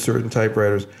use certain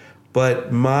typewriters.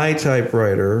 But my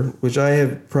typewriter, which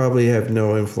I probably have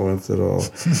no influence at all,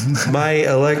 my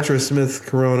Electra Smith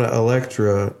Corona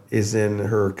Electra is in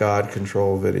her God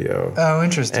Control video. Oh,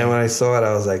 interesting. And when I saw it,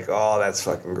 I was like, oh, that's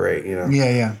fucking great, you know?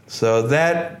 Yeah. So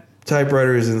that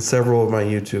typewriter is in several of my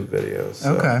YouTube videos.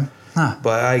 So. Okay. Huh.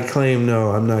 But I claim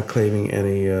I'm not claiming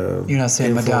any. You're not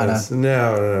saying influence.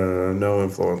 Madonna. No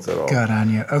influence at all. Good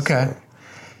on you. Okay.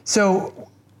 So,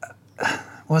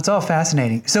 well, it's all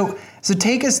fascinating. So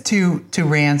take us to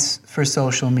rants for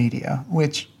social media,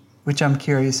 which I'm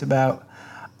curious about.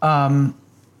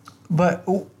 But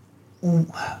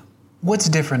what's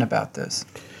different about this?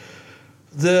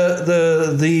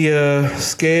 The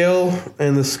scale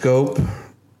and the scope.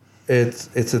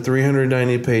 It's a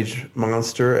 390-page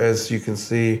monster, as you can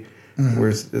see. Where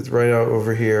it's right out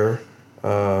over here.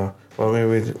 Well,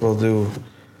 maybe we'll do.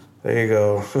 There you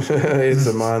go. It's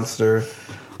a monster.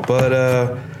 But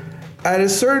at a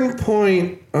certain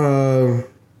point, let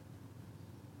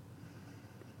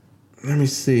me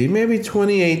see, maybe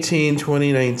 2018,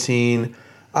 2019,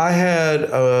 I had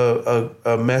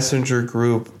a messenger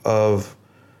group of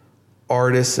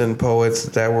artists and poets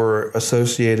that were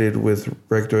associated with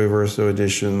Recto Verso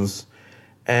Editions,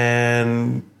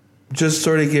 and just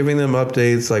sort of giving them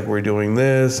updates like, we're doing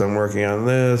this, I'm working on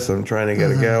this, I'm trying to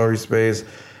get a gallery space,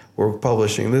 we're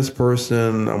publishing this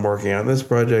person, I'm working on this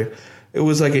project. It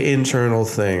was like an internal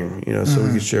thing, you know, so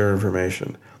we could share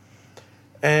information.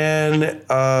 And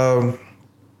I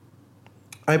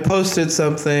posted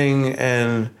something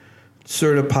and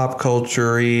sort of pop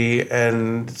culture-y,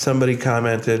 and somebody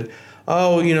commented,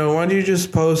 oh, you know, why don't you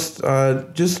just post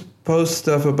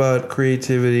stuff about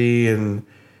creativity and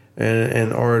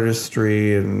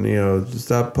artistry, and, you know,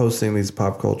 stop posting these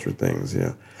pop culture things, you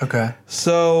know. Okay.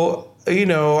 So, you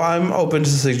know, I'm open to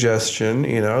suggestion.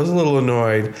 You know, I was a little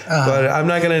annoyed, but I'm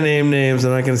not going to name names.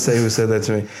 I'm not going to say who said that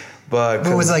to me. But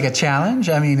was it like a challenge?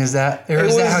 I mean, is that how you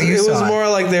saw it? It was more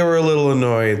like they were a little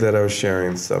annoyed that I was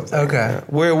sharing something. Okay.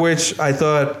 Which I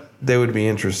thought they would be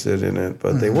interested in it,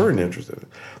 but they weren't interested in it.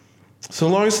 So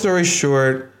long story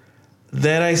short,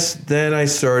 then I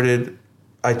started.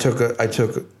 I took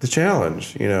the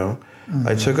challenge. You know,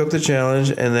 I took up the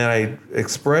challenge, and then I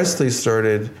expressly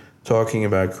started talking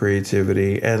about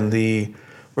creativity and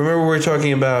remember we were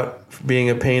talking about being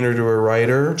a painter to a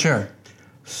writer? Sure.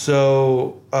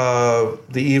 So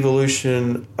the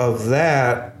evolution of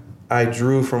that, I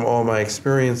drew from all my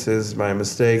experiences, my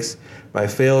mistakes, my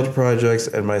failed projects,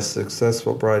 and my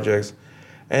successful projects.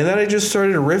 And then I just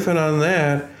started riffing on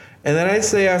that. And then I'd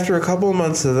say after a couple of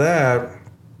months of that,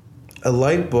 a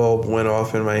light bulb went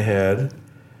off in my head.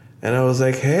 And I was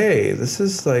like, hey,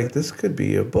 this could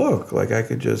be a book. Like I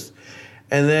could just...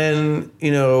 And then,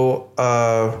 you know,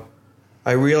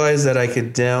 I realized that I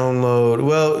could download...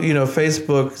 Well, you know,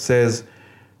 Facebook says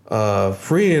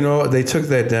free and all... They took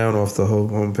that down off the whole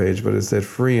homepage, but it said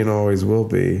free and always will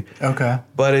be. Okay.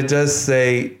 But it does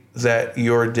say that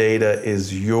your data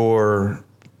is your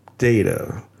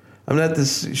data. I'm not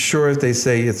sure if they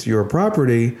say it's your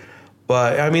property,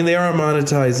 but I mean, they are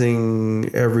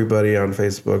monetizing everybody on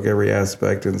Facebook, every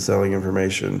aspect, and selling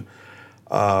information.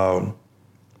 But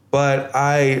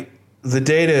the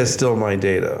data is still my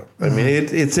data. I mean,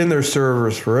 it's in their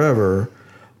servers forever,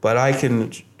 but I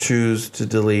can choose to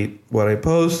delete what I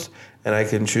post, and I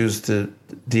can choose to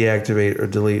deactivate or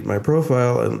delete my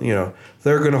profile. And, you know,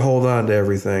 they're going to hold on to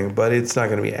everything, but it's not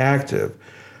going to be active.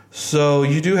 So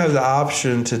you do have the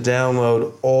option to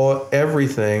download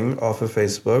everything off of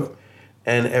Facebook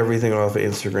and everything off of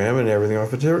Instagram and everything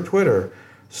off of Twitter.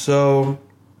 So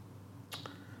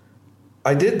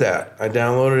I did that. I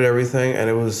downloaded everything, and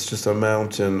it was just a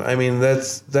mountain. I mean, what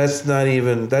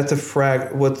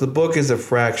the book is a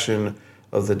fraction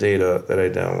of the data that I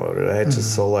downloaded. I had to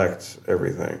select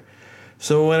everything.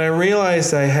 So when I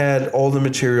realized I had all the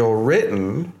material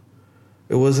written,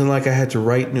 it wasn't like I had to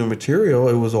write new material.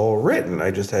 It was all written.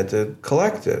 I just had to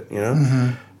collect it, you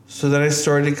know? So then I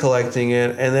started collecting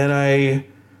it, and then I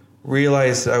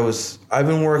realized I've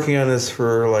been working on this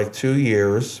for like 2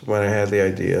 years when I had the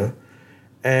idea,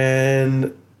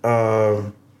 and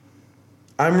I'm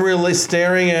really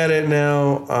staring at it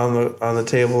now on the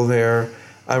table there.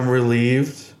 I'm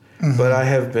relieved, but I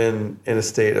have been in a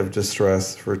state of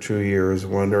distress for 2 years,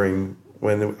 wondering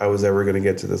when I was ever going to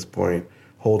get to this point,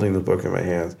 holding the book in my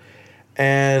hands.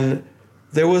 And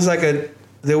there was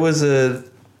a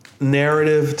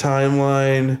narrative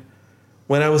timeline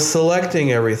when I was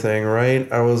selecting everything,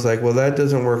 right? I was like, well, that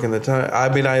doesn't work in the time. I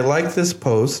mean, I like this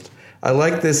post. I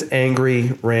like this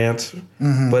angry rant,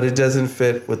 but it doesn't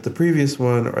fit with the previous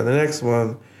one or the next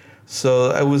one. So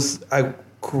I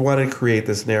wanted to create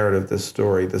this narrative, this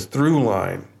story, this through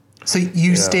line. So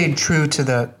you stayed true to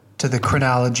the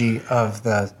chronology of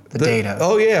the data.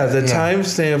 Oh yeah, the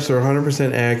timestamps are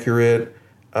 100% accurate,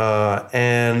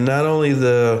 and not only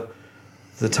the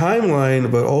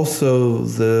timeline, but also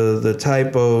the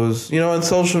typos. You know, on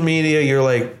social media, you're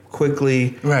like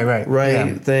quickly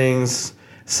write things.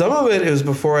 Some of it was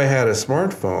before I had a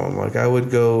smartphone. Like I would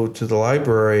go to the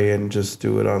library and just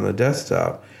do it on the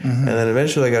desktop. And then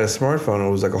eventually I got a smartphone.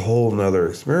 It was like a whole nother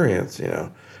experience, you know.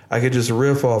 I could just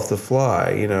riff off the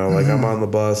fly, you know, like I'm on the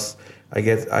bus. I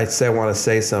want to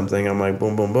say something. I'm like,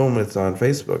 boom, boom, boom. It's on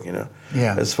Facebook, you know.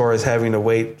 Yeah. As far as having to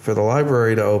wait for the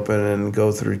library to open and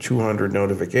go through 200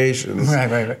 notifications.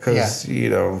 Right. Because,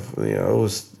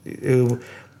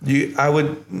 I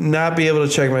would not be able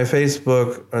to check my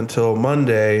Facebook until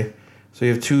Monday. So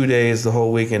you have 2 days, the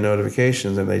whole weekend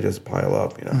notifications, and they just pile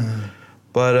up, you know.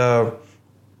 But,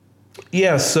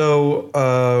 so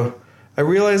I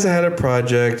realized I had a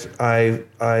project. I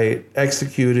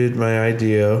executed my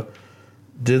idea,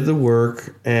 did the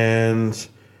work, and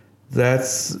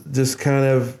that's just kind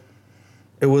of,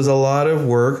 it was a lot of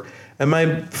work. And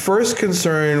my first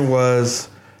concern was,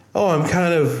 I'm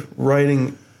kind of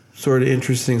writing sort of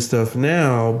interesting stuff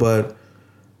now, but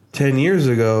 10 years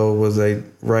ago, was I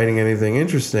writing anything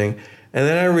interesting? And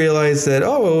then I realized that,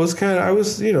 I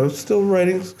was still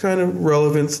writing kind of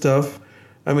relevant stuff.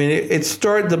 I mean,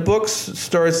 the book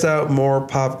starts out more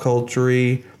pop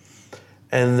culture-y,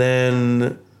 and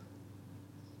then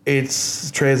it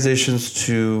transitions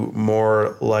to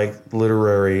more like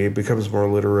literary. It becomes more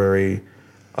literary,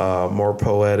 more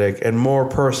poetic, and more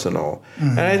personal.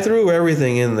 And I threw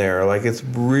everything in there. Like, it's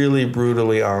really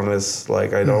brutally honest.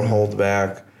 Like, I don't hold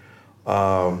back.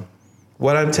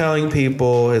 What I'm telling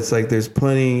people, it's like there's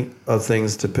plenty of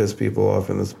things to piss people off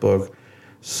in this book.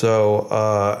 So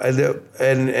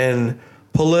and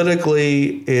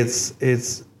politically,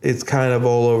 it's kind of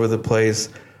all over the place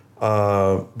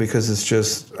because it's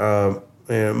just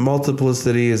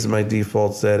multiplicity is my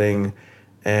default setting,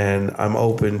 and I'm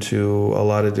open to a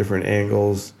lot of different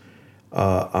angles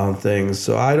on things.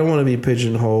 So I don't want to be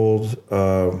pigeonholed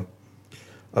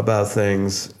about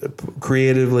things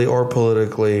creatively or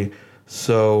politically.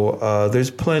 So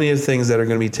there's plenty of things that are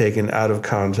going to be taken out of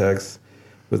context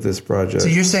with this project. So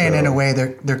you're saying in a way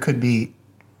there could be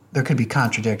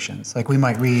contradictions. Like we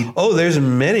might read there's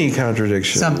many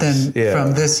contradictions. Something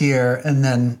from this year, and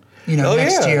then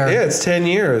next year. Yeah, it's 10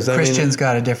 years. Christian's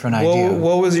got a different idea.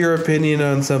 What was your opinion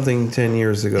on something 10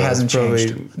 years ago? It hasn't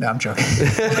changed. No, I'm joking. You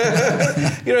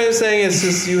know what I'm saying? It's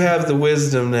just you have the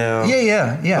wisdom now.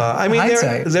 Yeah. I mean,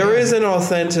 there is an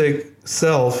authentic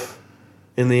self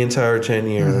in the entire 10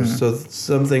 years. So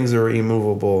some things are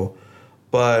immovable.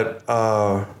 But,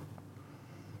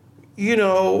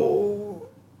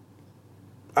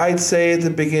 I'd say at the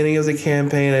beginning of the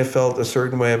campaign, I felt a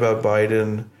certain way about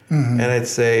Biden. And I'd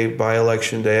say by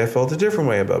election day, I felt a different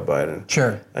way about Biden.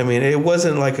 Sure. I mean, it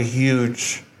wasn't like a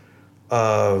huge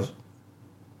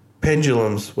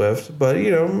pendulum swift, but,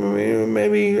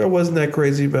 maybe I wasn't that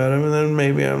crazy about him. And then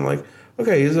maybe I'm like,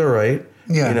 okay, he's all right.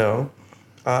 Yeah.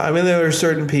 There are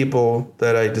certain people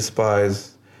that I despise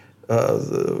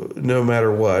no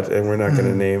matter what, and we're not going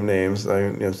to name names.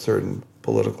 Certain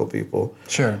political people.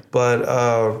 Sure. But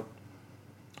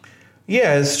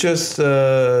it's just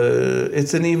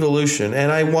it's an evolution, and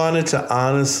I wanted to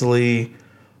honestly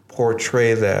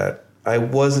portray that. I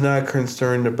was not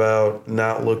concerned about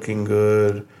not looking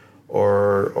good,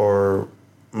 or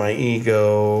my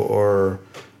ego, or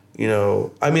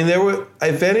there were.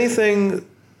 If anything,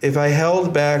 if I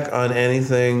held back on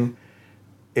anything,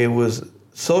 it was.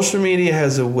 Social media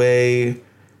has a way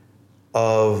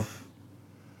of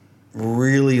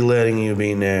really letting you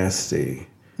be nasty.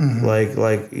 Like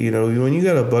when you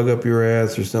got a bug up your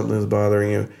ass or something's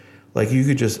bothering you, like you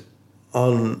could just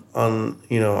unload.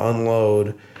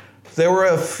 there were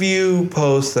a few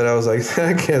posts that I was like,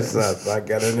 I guess not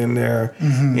getting in there.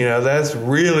 You know, that's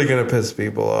really going to piss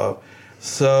people off.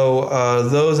 So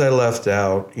those I left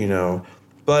out, you know.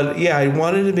 But yeah, I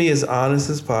wanted to be as honest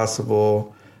as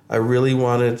possible. I really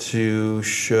wanted to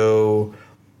show,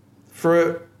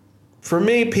 for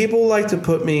me, people like to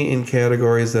put me in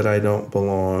categories that I don't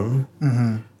belong,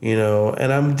 you know,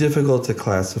 and I'm difficult to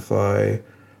classify.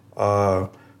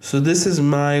 So this is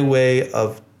my way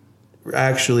of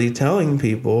actually telling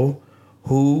people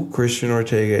who Christian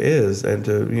Ortega is and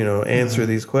to, you know, answer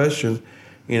these questions,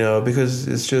 you know, because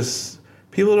it's just,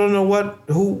 people don't know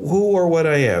who or what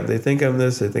I am. They think I'm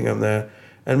this, they think I'm that.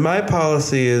 And my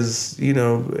policy is, you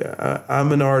know,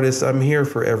 I'm an artist. I'm here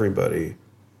for everybody.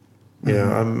 You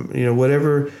know, I'm, you know,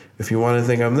 whatever. If you want to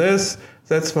think I'm this,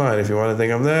 that's fine. If you want to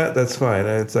think I'm that, that's fine.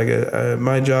 And it's like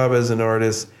my job as an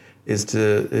artist is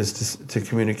to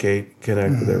communicate,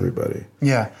 connect with everybody.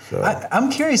 Yeah. So.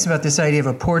 I'm curious about this idea of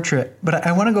a portrait, but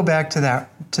I want to go back to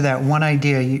that one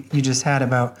idea you just had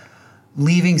about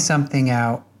leaving something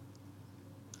out.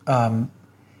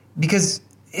 Because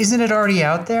isn't it already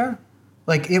out there?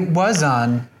 Like, it was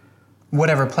on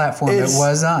whatever platform it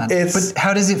was on. But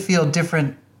how does it feel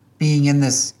different being in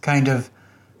this kind of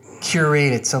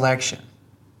curated selection?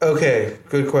 Okay,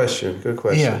 good question.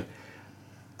 Yeah.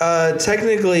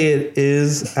 Technically, it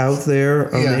is out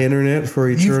there on the internet for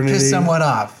eternity. You've pissed someone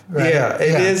off, right? Yeah,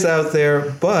 it is out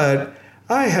there, but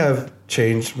I have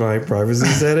changed my privacy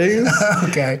settings.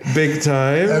 Okay. Big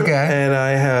time. Okay. And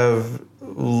I have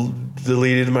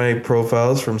deleted my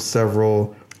profiles from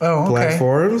several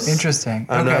platforms. Interesting.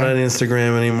 I'm not on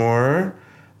Instagram anymore.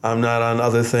 I'm not on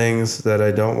other things that I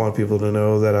don't want people to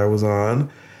know that I was on.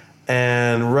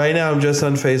 And right now I'm just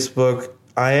on Facebook.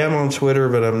 I am on Twitter,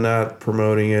 but I'm not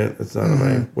promoting it. It's not on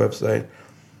my website.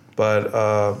 But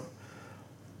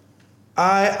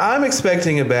I'm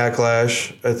expecting a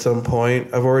backlash at some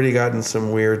point. I've already gotten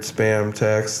some weird spam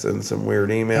texts and some weird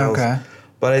emails. Okay.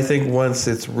 But I think once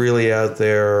it's really out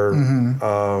there,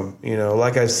 you know,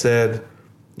 like I've said,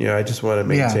 you know, I just want to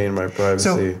maintain my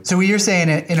privacy. So what you're saying,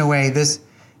 in a way,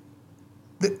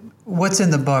 what's in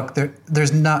the book, there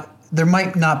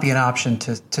might not be an option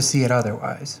to see it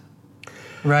otherwise,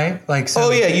 right? Like, so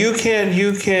you can't.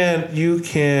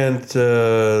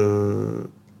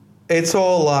 It's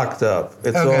all locked up.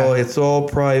 It's all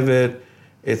private.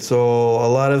 It's all,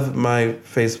 a lot of my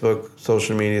Facebook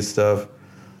social media stuff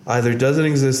either doesn't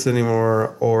exist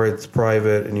anymore or it's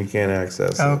private and you can't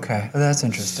access it. Okay, well, that's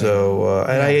interesting. So,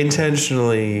 and I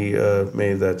intentionally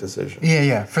made that decision.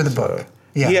 Yeah, for the book.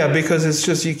 Yeah, because it's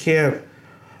just, you can't.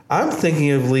 I'm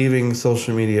thinking of leaving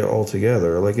social media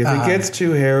altogether. Like, if it gets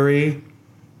too hairy,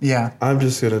 I'm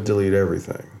just going to delete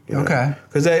everything. You know? Okay.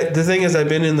 Because the thing is, I've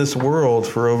been in this world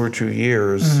for over 2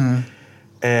 years,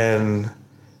 and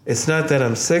it's not that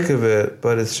I'm sick of it,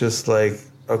 but it's just like,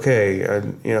 okay,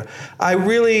 I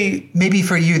really... Maybe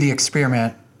for you, the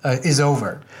experiment is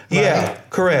over. Right? Yeah,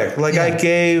 correct. Like, I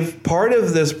gave... Part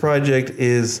of this project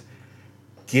is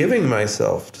giving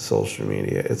myself to social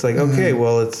media. It's like, okay,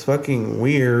 well, it's fucking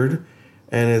weird,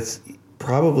 and it's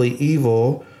probably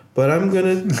evil, but I'm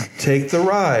going to take the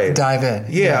ride. Dive in.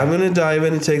 Yeah, I'm going to dive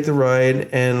in and take the ride.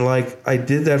 And, like, I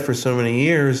did that for so many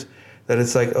years that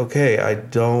it's like, okay, I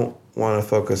don't want to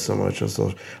focus so much on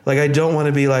social. Like, I don't want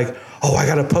to be like, oh, I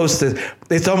got to post this.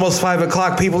 It's almost 5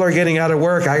 o'clock. People are getting out of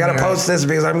work. I got to post this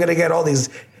because I'm going to get all these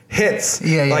hits.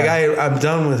 Like, I'm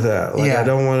done with that. Like, I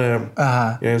don't want to, you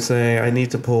know what I'm saying? I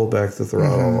need to pull back the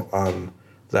throttle on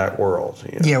that world.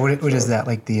 You know? Yeah, what is that?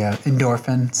 Like the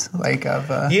endorphins, like of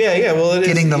well, it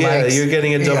getting is, the likes. You're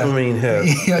getting a dopamine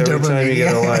hit every time you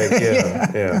get a like.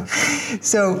 Yeah.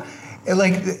 So,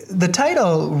 like, the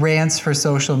title "Rants for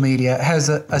Social Media" has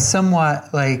a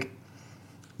somewhat like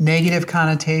negative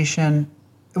connotation,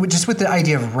 just with the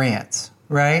idea of rants,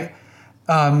 right?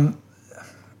 I'm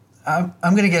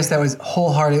going to guess that was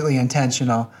wholeheartedly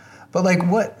intentional, but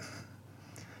what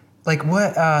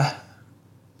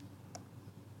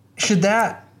should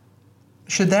that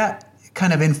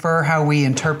kind of infer how we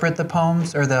interpret the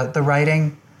poems or the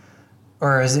writing,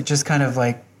 or is it just kind of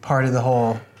like part of the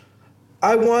whole?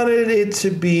 I wanted it to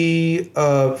be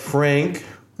frank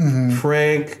and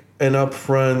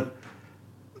upfront,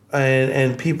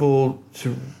 and people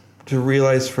to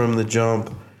realize from the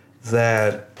jump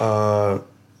that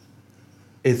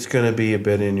it's going to be a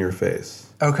bit in your face.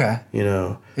 Okay. You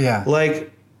know? Yeah.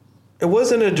 Like, it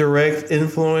wasn't a direct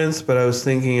influence, but I was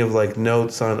thinking of, like,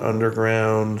 notes on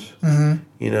Underground.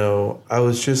 You know, I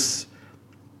was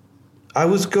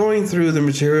going through the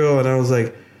material and I was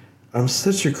like, I'm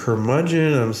such a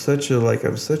curmudgeon. I'm such a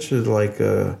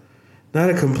not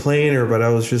a complainer, but I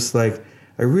was just like,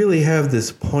 I really have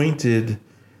this pointed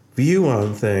view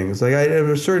on things. Like at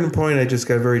a certain point, I just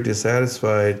got very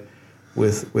dissatisfied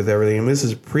with everything. And this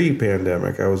is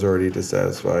pre-pandemic. I was already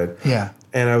dissatisfied. Yeah.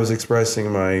 And I was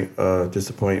expressing my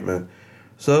disappointment.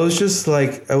 So it was just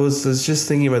like I was just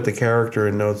thinking about the character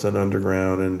in Notes on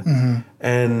Underground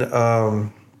and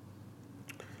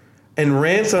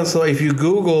rants on. So if you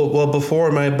Google,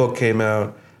 before my book came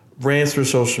out, rants for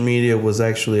social media was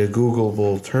actually a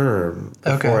Googleable term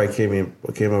before I came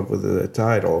up with the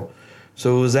title.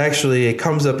 So it was actually, it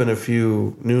comes up in a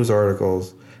few news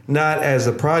articles, not as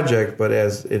a project, but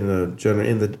as in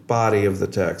the body of the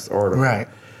text article. Right.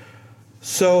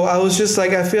 So I was just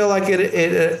like, I feel like it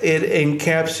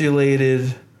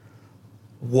encapsulated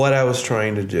what I was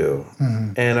trying to do.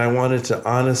 Mm-hmm. And I wanted to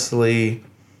honestly,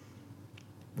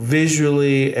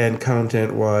 visually and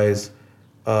content-wise,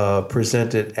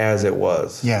 present it as it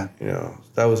was. Yeah.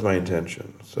 That was my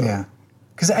intention. So. Yeah.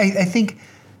 Because I think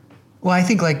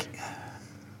like...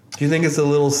 Do you think it's a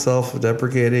little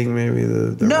self-deprecating, maybe?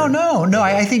 No.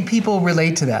 I think people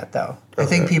relate to that, though. Okay. I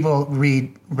think people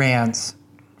read rants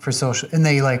for social, and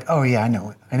they like, oh yeah, I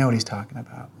know what he's talking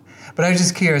about. But I was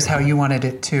just curious how you wanted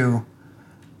it to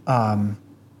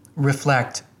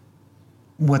reflect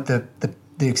what the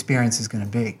experience is going to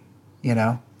be.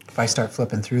 If I start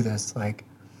flipping through this, like,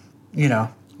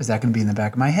 is that going to be in the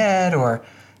back of my head, or,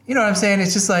 you know what I'm saying?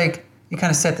 It's just like you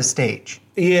kind of set the stage.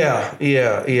 Yeah.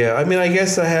 I mean, I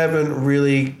guess I haven't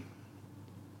really,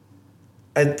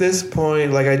 at this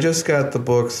point, like I just got the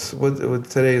books. What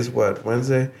today's what,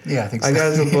 Wednesday? Yeah, I think so. I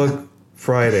got the book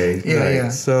Friday night. Yeah.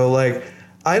 So like,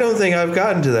 I don't think I've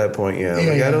gotten to that point yet.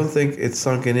 I don't think it's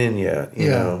sunken in yet, you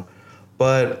know.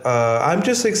 But I'm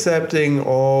just accepting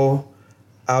all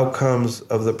outcomes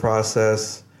of the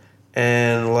process.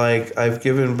 And like, I've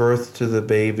given birth to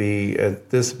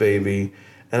this baby,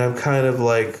 and I'm kind of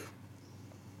like,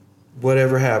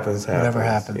 whatever happens. Whatever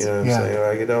happens. You know what I'm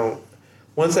saying? Like,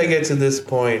 once I get to this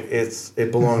point,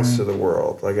 it belongs to the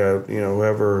world. Like,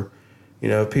 whoever,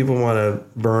 if people want to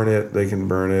burn it, they can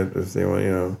burn it. If they want,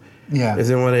 if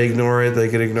they want to ignore it, they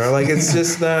can ignore it. Like, it's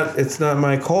just it's not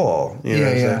my call. You know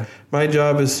what I'm saying? My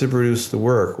job is to produce the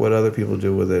work. What other people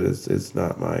do with it it's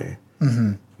not my,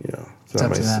 it's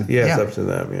not up to them. Yeah, it's up to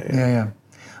them. Yeah.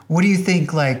 What do you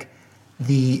think, like,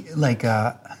 I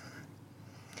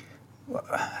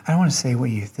don't want to say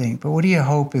what you think, but what do you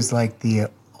hope is like the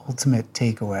ultimate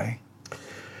takeaway?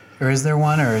 Or is there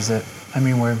one, or is it,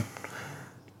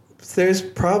 there's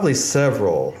probably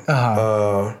several.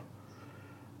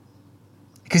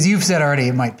 Because you've said already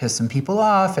it might piss some people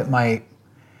off, it might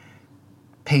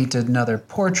paint another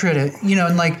portrait,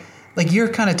 and like you're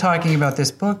kind of talking about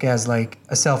this book as like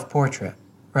a self-portrait,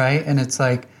 right? And it's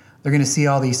like they're going to see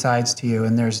all these sides to you,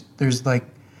 and there's like,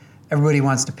 everybody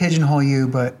wants to pigeonhole you,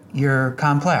 but you're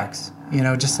complex,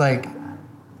 just like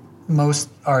most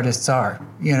artists are,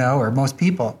 or most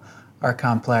people are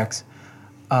complex.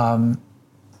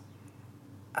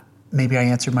 Maybe I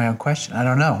answered my own question. I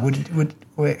don't know.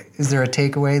 Is there a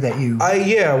takeaway that you...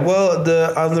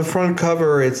 on the front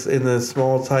cover, it's in the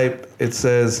small type, it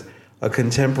says a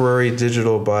contemporary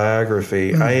digital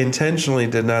biography. I intentionally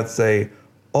did not say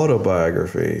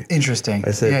autobiography. Interesting.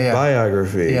 I said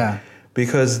biography. Yeah.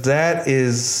 Because that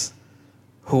is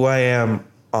who I am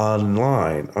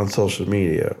online on social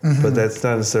media, but that's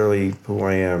not necessarily who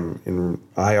I am in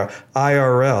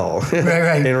IRL,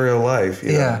 right. in real life.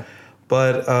 You know?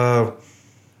 But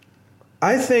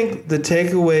I think the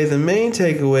main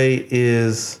takeaway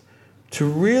is to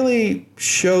really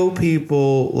show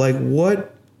people like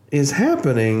what is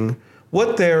happening,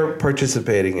 what they're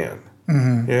participating in. You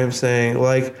know what I'm saying?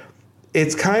 Like,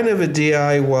 it's kind of a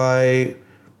DIY.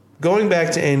 Going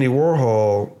back to Andy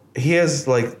Warhol, he has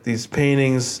like these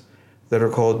paintings that are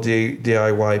called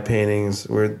DIY paintings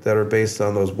that are based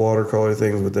on those watercolor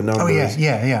things with the numbers. Oh,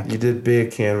 yeah. You did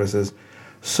big canvases.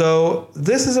 So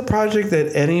this is a project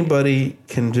that anybody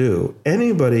can do.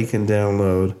 Anybody can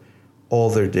download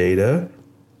all their data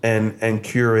and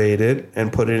curate it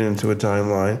and put it into a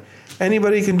timeline.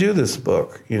 Anybody can do this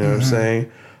book, you know what I'm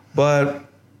saying? But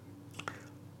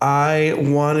I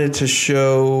wanted to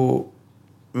show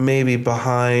maybe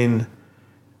behind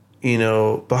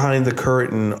the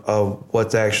curtain of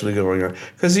what's actually going on.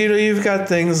 Because, you've got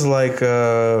things like,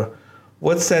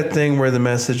 what's that thing where the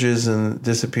messages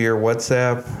disappear,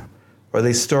 WhatsApp? Or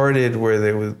they started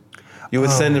where you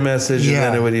would send a message and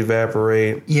then it would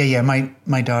evaporate. Yeah,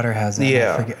 my daughter has that.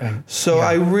 Yeah.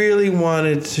 I really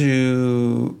wanted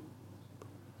to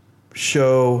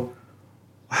show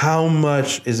how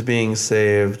much is being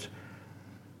saved,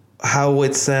 how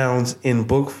it sounds in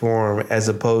book form as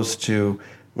opposed to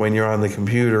when you're on the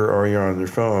computer or you're on your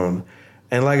phone.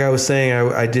 And like I was saying,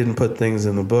 I didn't put things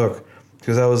in the book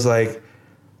because I was like,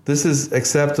 this is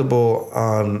acceptable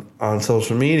on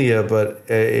social media, but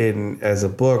as a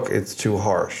book, it's too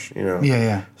harsh, you know?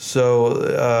 Yeah.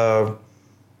 So,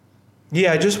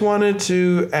 I just wanted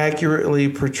to accurately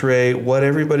portray what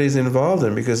everybody's involved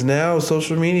in, because now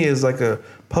social media is like a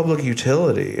public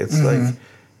utility. It's like,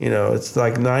 you know, it's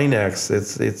like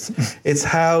 9X. It's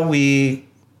how we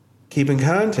keep in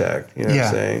contact, you know what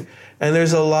I'm saying? And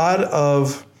there's a lot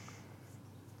of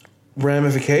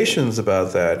ramifications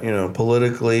about that, you know,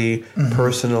 politically,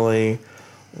 personally.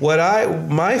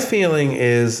 My feeling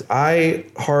is I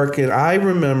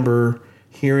remember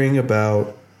hearing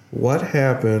about what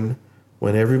happened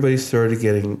when everybody started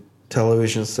getting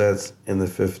television sets in the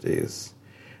 50s.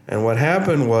 And what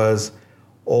happened was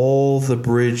all the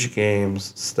bridge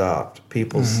games stopped.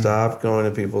 People stopped going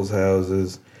to people's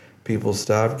houses. People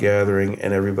stopped gathering,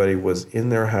 and everybody was in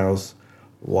their house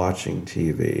watching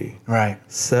TV. Right.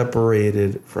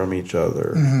 Separated from each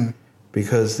other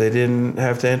because they didn't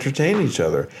have to entertain each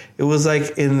other. It was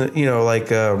like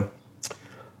the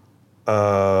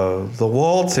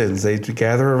Waltons, they'd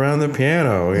gather around the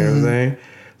piano, you know what I'm saying?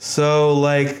 So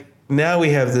like now we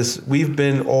have this,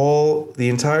 the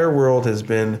entire world has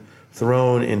been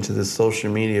thrown into the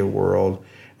social media world,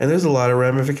 and there's a lot of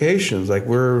ramifications. Like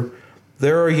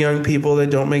there are young people that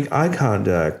don't make eye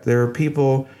contact. There are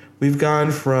people, we've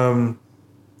gone from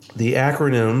the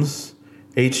acronyms,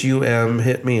 HUM,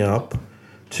 hit me up,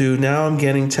 to now I'm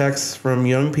getting texts from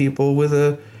young people with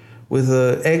a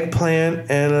eggplant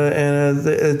and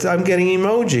I'm getting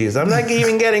emojis. I'm not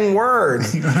even getting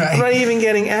words. Right. I'm not even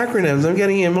getting acronyms. I'm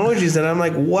getting emojis, and I'm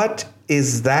like, what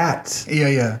is that?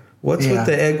 Yeah. What's with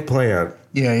the eggplant?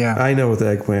 Yeah. I know what the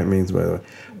eggplant means, by the way.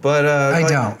 But I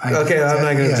don't. I'm not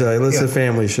going to tell you. It's a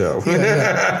family show.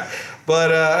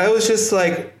 But I was just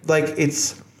like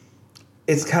it's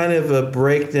kind of a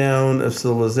breakdown of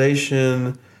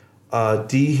civilization,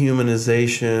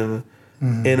 dehumanization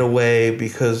in a way,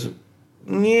 because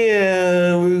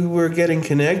we're getting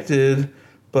connected,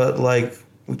 but like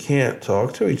we can't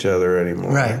talk to each other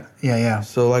anymore. Right. Yeah.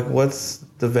 So like, what's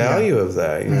the value of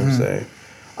that? You know what I'm saying?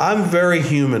 I'm very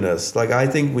humanist. Like, I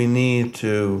think we need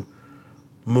to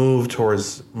move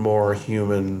towards more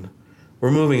human.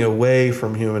 We're moving away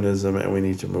from humanism, and we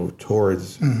need to move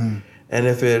towards. And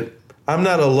I'm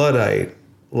not a Luddite.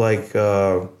 Like,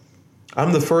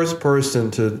 I'm the first person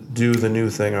to do the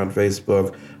new thing on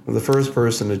Facebook. I'm the first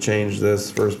person to change this.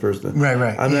 First person. Right.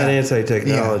 I'm not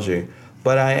anti-technology,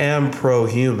 but I am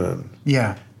pro-human.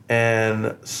 Yeah.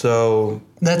 And so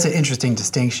that's an interesting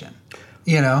distinction.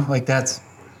 You know, like that's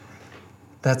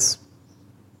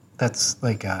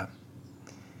like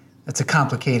that's a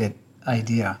complicated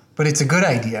idea, but it's a good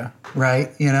idea,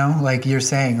 right? You know, like you're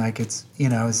saying, like it's, you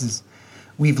know,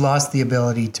 we've lost the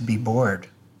ability to be bored,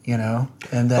 you know,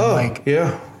 and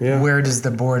then where does the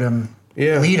boredom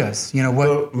lead us? You know,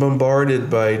 what bombarded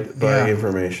by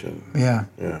information. Yeah.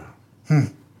 Yeah.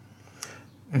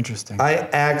 Interesting. I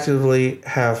actively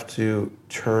have to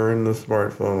turn the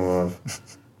smartphone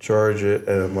off, charge it,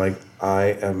 and I'm like,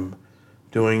 I am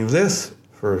doing this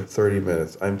for 30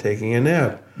 minutes. I'm taking a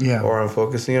nap. Yeah. Or I'm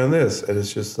focusing on this. And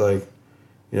it's just like,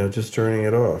 you know, just turning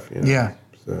it off. You know? Yeah.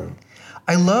 So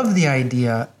I love the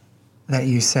idea that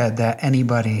you said that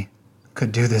anybody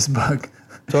could do this book.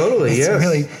 Totally,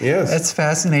 yes. That's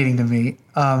fascinating to me.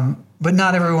 But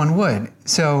not everyone would.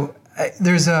 So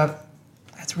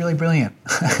that's really brilliant.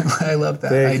 I love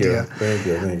that idea. Thank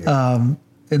you.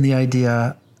 And the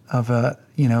idea of a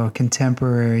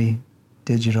contemporary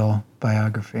digital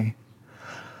biography.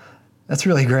 That's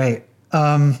really great.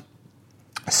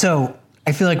 So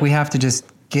I feel like we have to just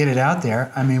get it out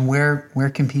there. I mean,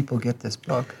 where can people get this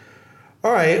book?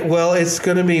 All right. Well, it's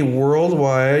going to be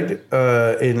worldwide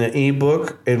in an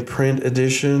ebook and print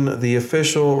edition. The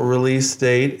official release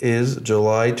date is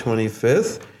July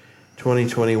 25th,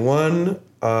 2021.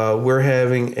 We're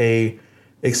having a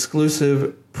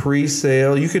exclusive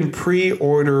pre-sale. You can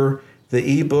pre-order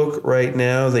the ebook right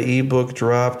now. The ebook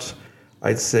dropped,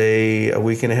 I'd say, a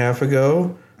week and a half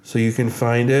ago, so you can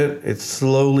find it. It's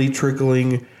slowly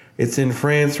trickling. It's in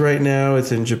France right now.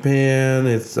 It's in Japan.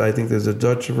 I think there's a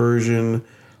Dutch version.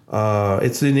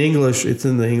 It's in English. It's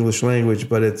in the English language,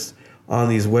 but it's on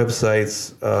these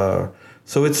websites.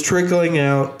 So it's trickling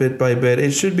out bit by bit.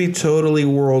 It should be totally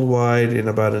worldwide in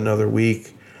about another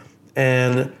week.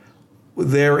 And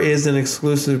there is an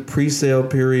exclusive pre-sale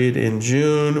period in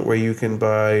June where you can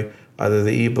buy either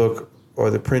the ebook or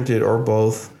the printed or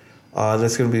both.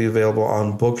 That's going to be available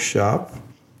on Bookshop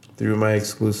through my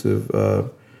exclusive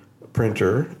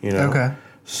printer. You know. Okay.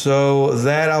 So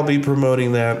that I'll be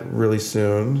promoting that really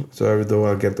soon. So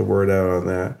I'll get the word out on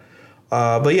that.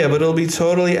 But it'll be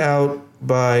totally out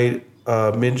by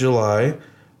mid-July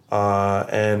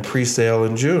and pre-sale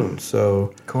in June.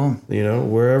 So Cool.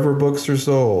 Wherever books are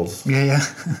sold, Yeah.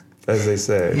 as they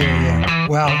say. Yeah.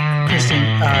 Well, Christian,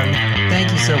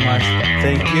 thank you so much.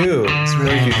 Thank you. It's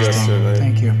really Thank you, interesting. Justin.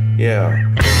 Thank you. Yeah.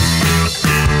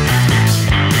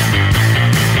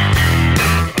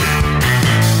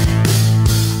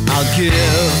 I'll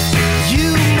give